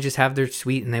 oh, they just have their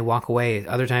sweet and they walk away.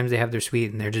 Other times they have their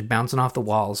sweet and they're just bouncing off the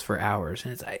walls for hours.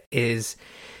 And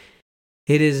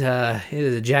it is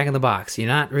a jack in the box. You're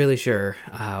not really sure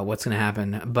what's going to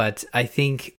happen. But I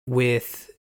think with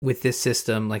this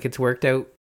system, like it's worked out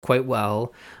quite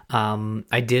well.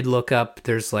 I did look up,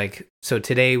 there's like, so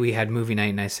today we had movie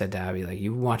night and I said to Abby, like,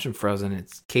 you watching Frozen,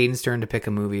 it's Caden's turn to pick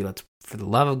a movie. Let's, for the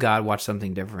love of God, watch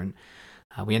something different.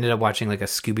 We ended up watching like a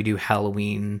Scooby-Doo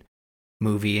Halloween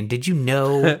movie. And did you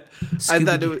know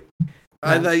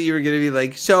I thought you were going to be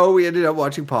like, so we ended up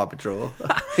watching Paw Patrol.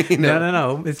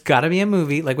 No. It's got to be a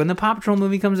movie. Like when the Paw Patrol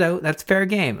movie comes out, that's fair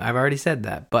game. I've already said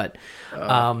that. But,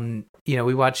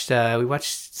 we watched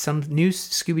some new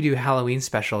Scooby-Doo Halloween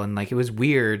special and like it was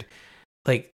weird.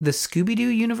 Like the Scooby-Doo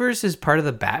universe is part of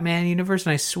the Batman universe.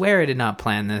 And I swear I did not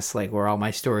plan this, like where all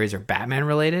my stories are Batman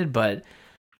related, but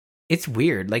it's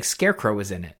weird. Like Scarecrow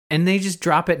was in it and they just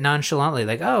drop it nonchalantly.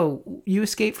 Like, oh, you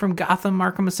escaped from Gotham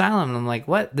Arkham Asylum. And I'm like,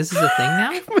 what? This is a thing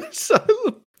now?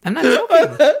 I'm not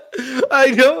joking.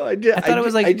 I know. I did. I thought it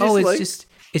was like,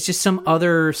 it's just some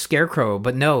other Scarecrow,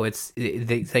 but no,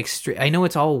 I know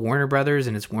it's all Warner Brothers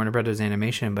and it's Warner Brothers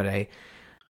Animation, but I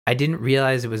didn't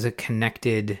realize it was a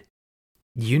connected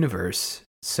universe.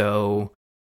 So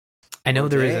I know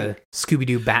there is a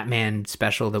Scooby-Doo Batman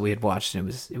special that we had watched and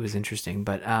it was interesting,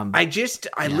 but I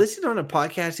listened on a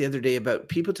podcast the other day about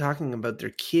people talking about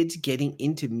their kids getting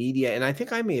into media, and I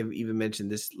think I may have even mentioned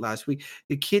this last week,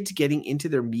 the kids getting into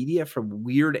their media from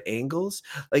weird angles.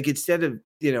 Like instead of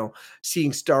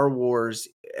seeing Star Wars,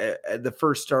 the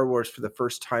first Star Wars for the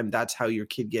first time, that's how your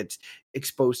kid gets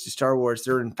exposed to Star Wars.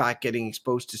 They're in fact getting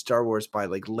exposed to Star Wars by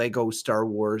like Lego Star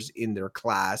Wars in their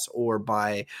class, or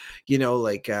by a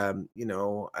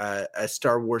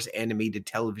Star Wars animated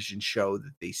television show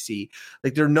that they see.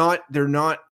 Like they're not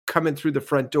coming through the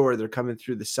front door, they're coming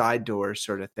through the side door,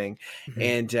 sort of thing. Mhm.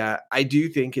 And I do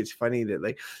think it's funny that,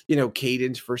 like, you know,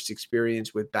 Caden's first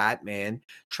experience with Batman,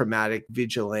 traumatic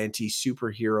vigilante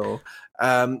superhero,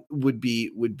 would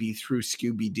be through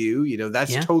Scooby-Doo. You know,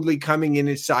 that's Yeah. totally coming in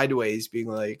as sideways, being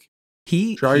like,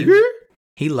 He Tiger?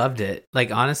 he loved it.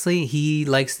 Like, honestly, he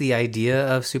likes the idea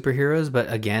of superheroes, but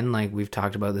again, like we've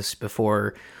talked about this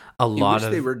before, a He lot wish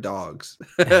of they were dogs.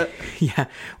 yeah.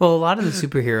 Well, a lot of the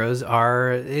superheroes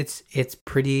are it's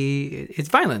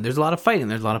violent. There's a lot of fighting.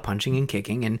 There's a lot of punching and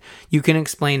kicking, and you can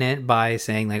explain it by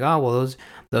saying like, oh, well,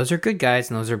 those are good guys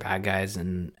and those are bad guys,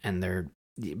 and they're.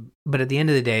 But at the end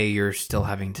of the day, you're still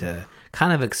having to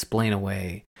kind of explain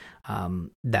away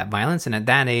that violence. And at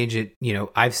that age,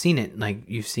 I've seen it. Like,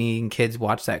 you've seen kids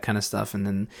watch that kind of stuff, and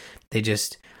then they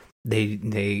just they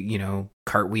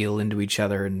cartwheel into each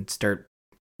other and start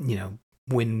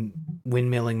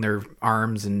windmilling their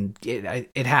arms, and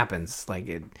it happens. Like,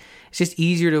 it's just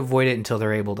easier to avoid it until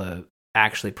they're able to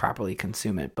actually properly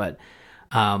consume it. But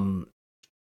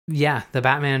yeah, the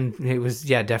Batman, it was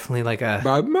definitely like a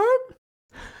Batman?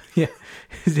 yeah,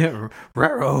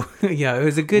 Raro. Yeah, it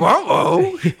was a good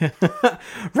Ratman.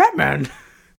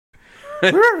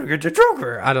 Get the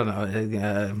Joker. I don't know.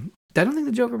 I don't think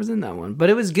the Joker was in that one, but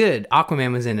it was good.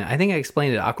 Aquaman was in it. I think I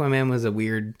explained it. Aquaman was a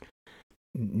weird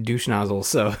douche nozzle,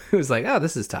 so it was like, oh,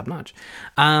 this is top notch.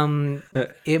 But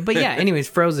yeah, anyways,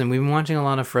 Frozen. We've been watching a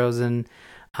lot of Frozen.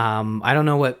 I don't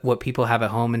know what people have at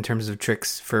home in terms of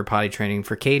tricks for potty training.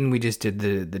 For Caden, we just did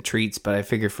the treats, but I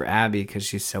figured for Abby, because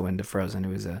she's so into Frozen,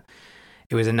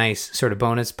 it was a nice sort of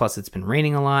bonus. Plus, it's been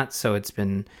raining a lot, so there's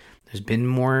been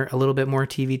a little bit more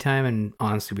TV time, and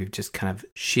honestly, we've just kind of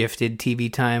shifted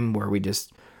TV time where we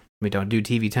don't do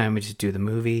TV time, we just do the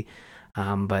movie.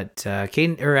 But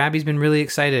Caden or Abby's been really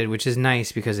excited, which is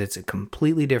nice because it's a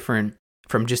completely different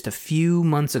from just a few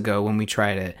months ago when we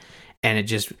tried it, and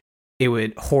it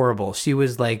would horrible. She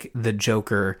was like the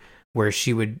Joker, where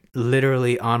she would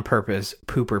literally on purpose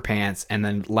poop her pants and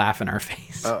then laugh in our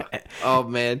face. Oh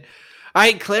man.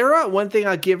 Clara, one thing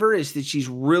I'll give her is that she's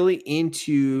really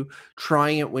into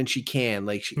trying it when she can.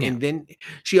 Like, and then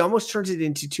she almost turns it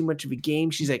into too much of a game.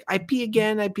 She's like, I pee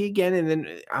again. And then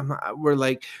we're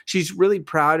like, she's really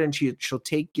proud, and she'll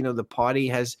take, the potty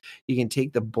you can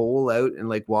take the bowl out and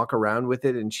like walk around with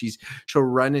it. And she'll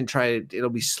run and try it. It'll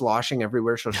be sloshing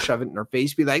everywhere. She'll shove it in her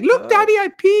face, be like, look, Daddy, I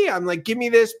pee. I'm like, give me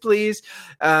this, please.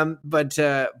 But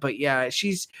yeah,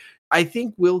 I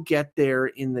think we'll get there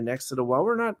in the next little while.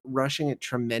 We're not rushing it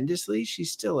tremendously.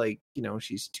 She's still like,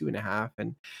 she's 2.5,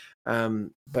 and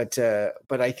but I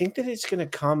think that it's going to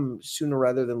come sooner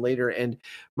rather than later. And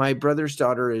my brother's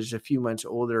daughter is a few months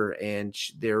older, and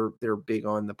they're big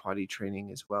on the potty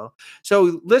training as well.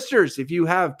 So listeners, if you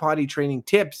have potty training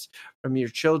tips from your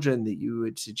children that you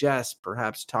would suggest,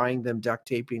 perhaps tying them, duct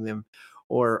taping them,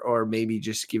 or maybe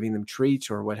just giving them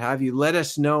treats or what have you, let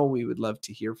us know. We would love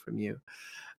to hear from you.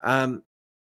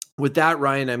 With that,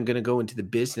 Ryan, I'm going to go into the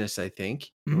business, I think,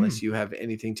 unless you have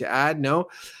anything to add. No.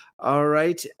 All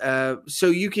right. So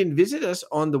you can visit us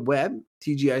on the web,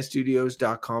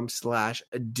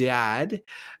 tgistudios.com/dad.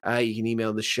 You can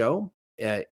email the show.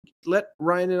 Let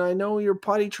Ryan and I know your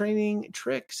potty training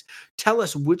tricks. Tell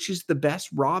us which is the best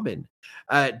Robin.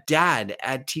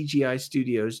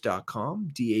 dad@tgistudios.com,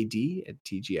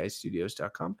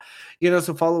 dad@tgistudios.com. You can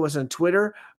also follow us on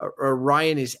Twitter.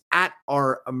 Ryan is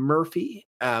 @rmurphy.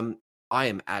 I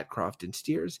am @Crofton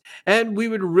Steers. And we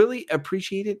would really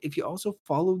appreciate it if you also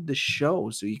followed the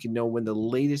show so you can know when the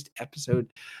latest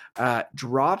episode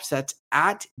drops. That's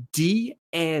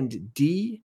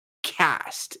 @D&D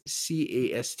Cast,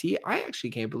 CAST. I actually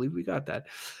can't believe we got that.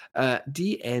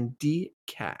 D&D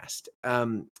Cast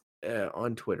on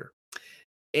Twitter.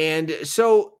 And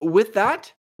so with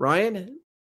that, Ryan,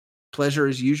 pleasure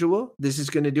as usual. This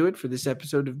is going to do it for this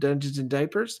episode of Dungeons and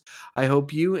Diapers. I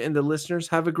hope you and the listeners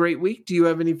have a great week. Do you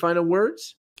have any final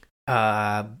words?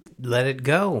 Let it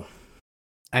go.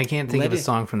 I can't think of a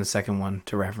song from the second one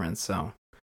to reference. So,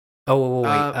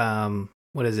 wait.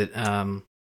 What is it?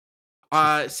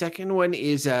 Second one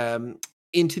is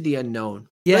Into the Unknown.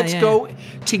 Let's go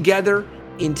together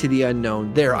into the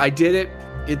unknown. There, I did it.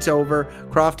 It's over.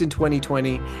 Crofton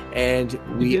 2020, and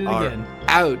we are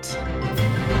out.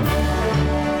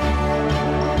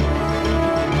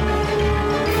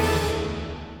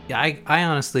 Yeah, I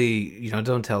honestly,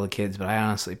 don't tell the kids, but I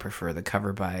honestly prefer the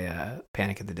cover by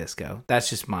Panic at the Disco. That's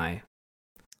just my...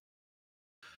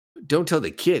 Don't tell the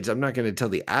kids. I'm not going to tell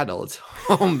the adults.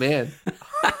 Oh, man.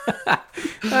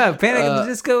 Panic at the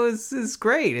Disco is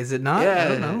great, is it not? Yeah, I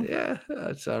don't know. Yeah,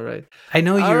 that's all right. I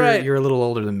know you're a little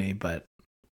older than me, but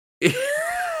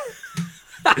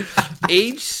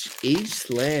age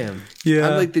slam. Yeah.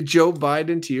 I'm like the Joe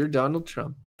Biden to your Donald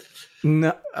Trump.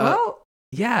 No. Well,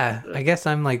 yeah. I guess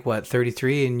I'm like, what,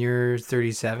 33 and you're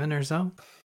 37 or so?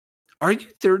 Are you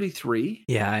 33?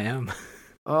 Yeah, I am.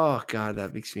 Oh, God,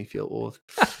 that makes me feel old.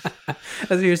 That's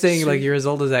what you're saying. Like, you're as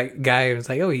old as that guy. It's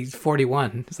like, oh, he's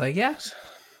 41. It's like, yeah.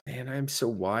 Man, I'm so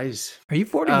wise. Are you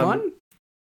 41?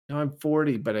 No, I'm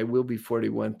 40, but I will be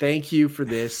 41. Thank you for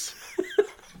this.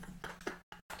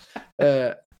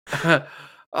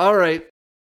 All right.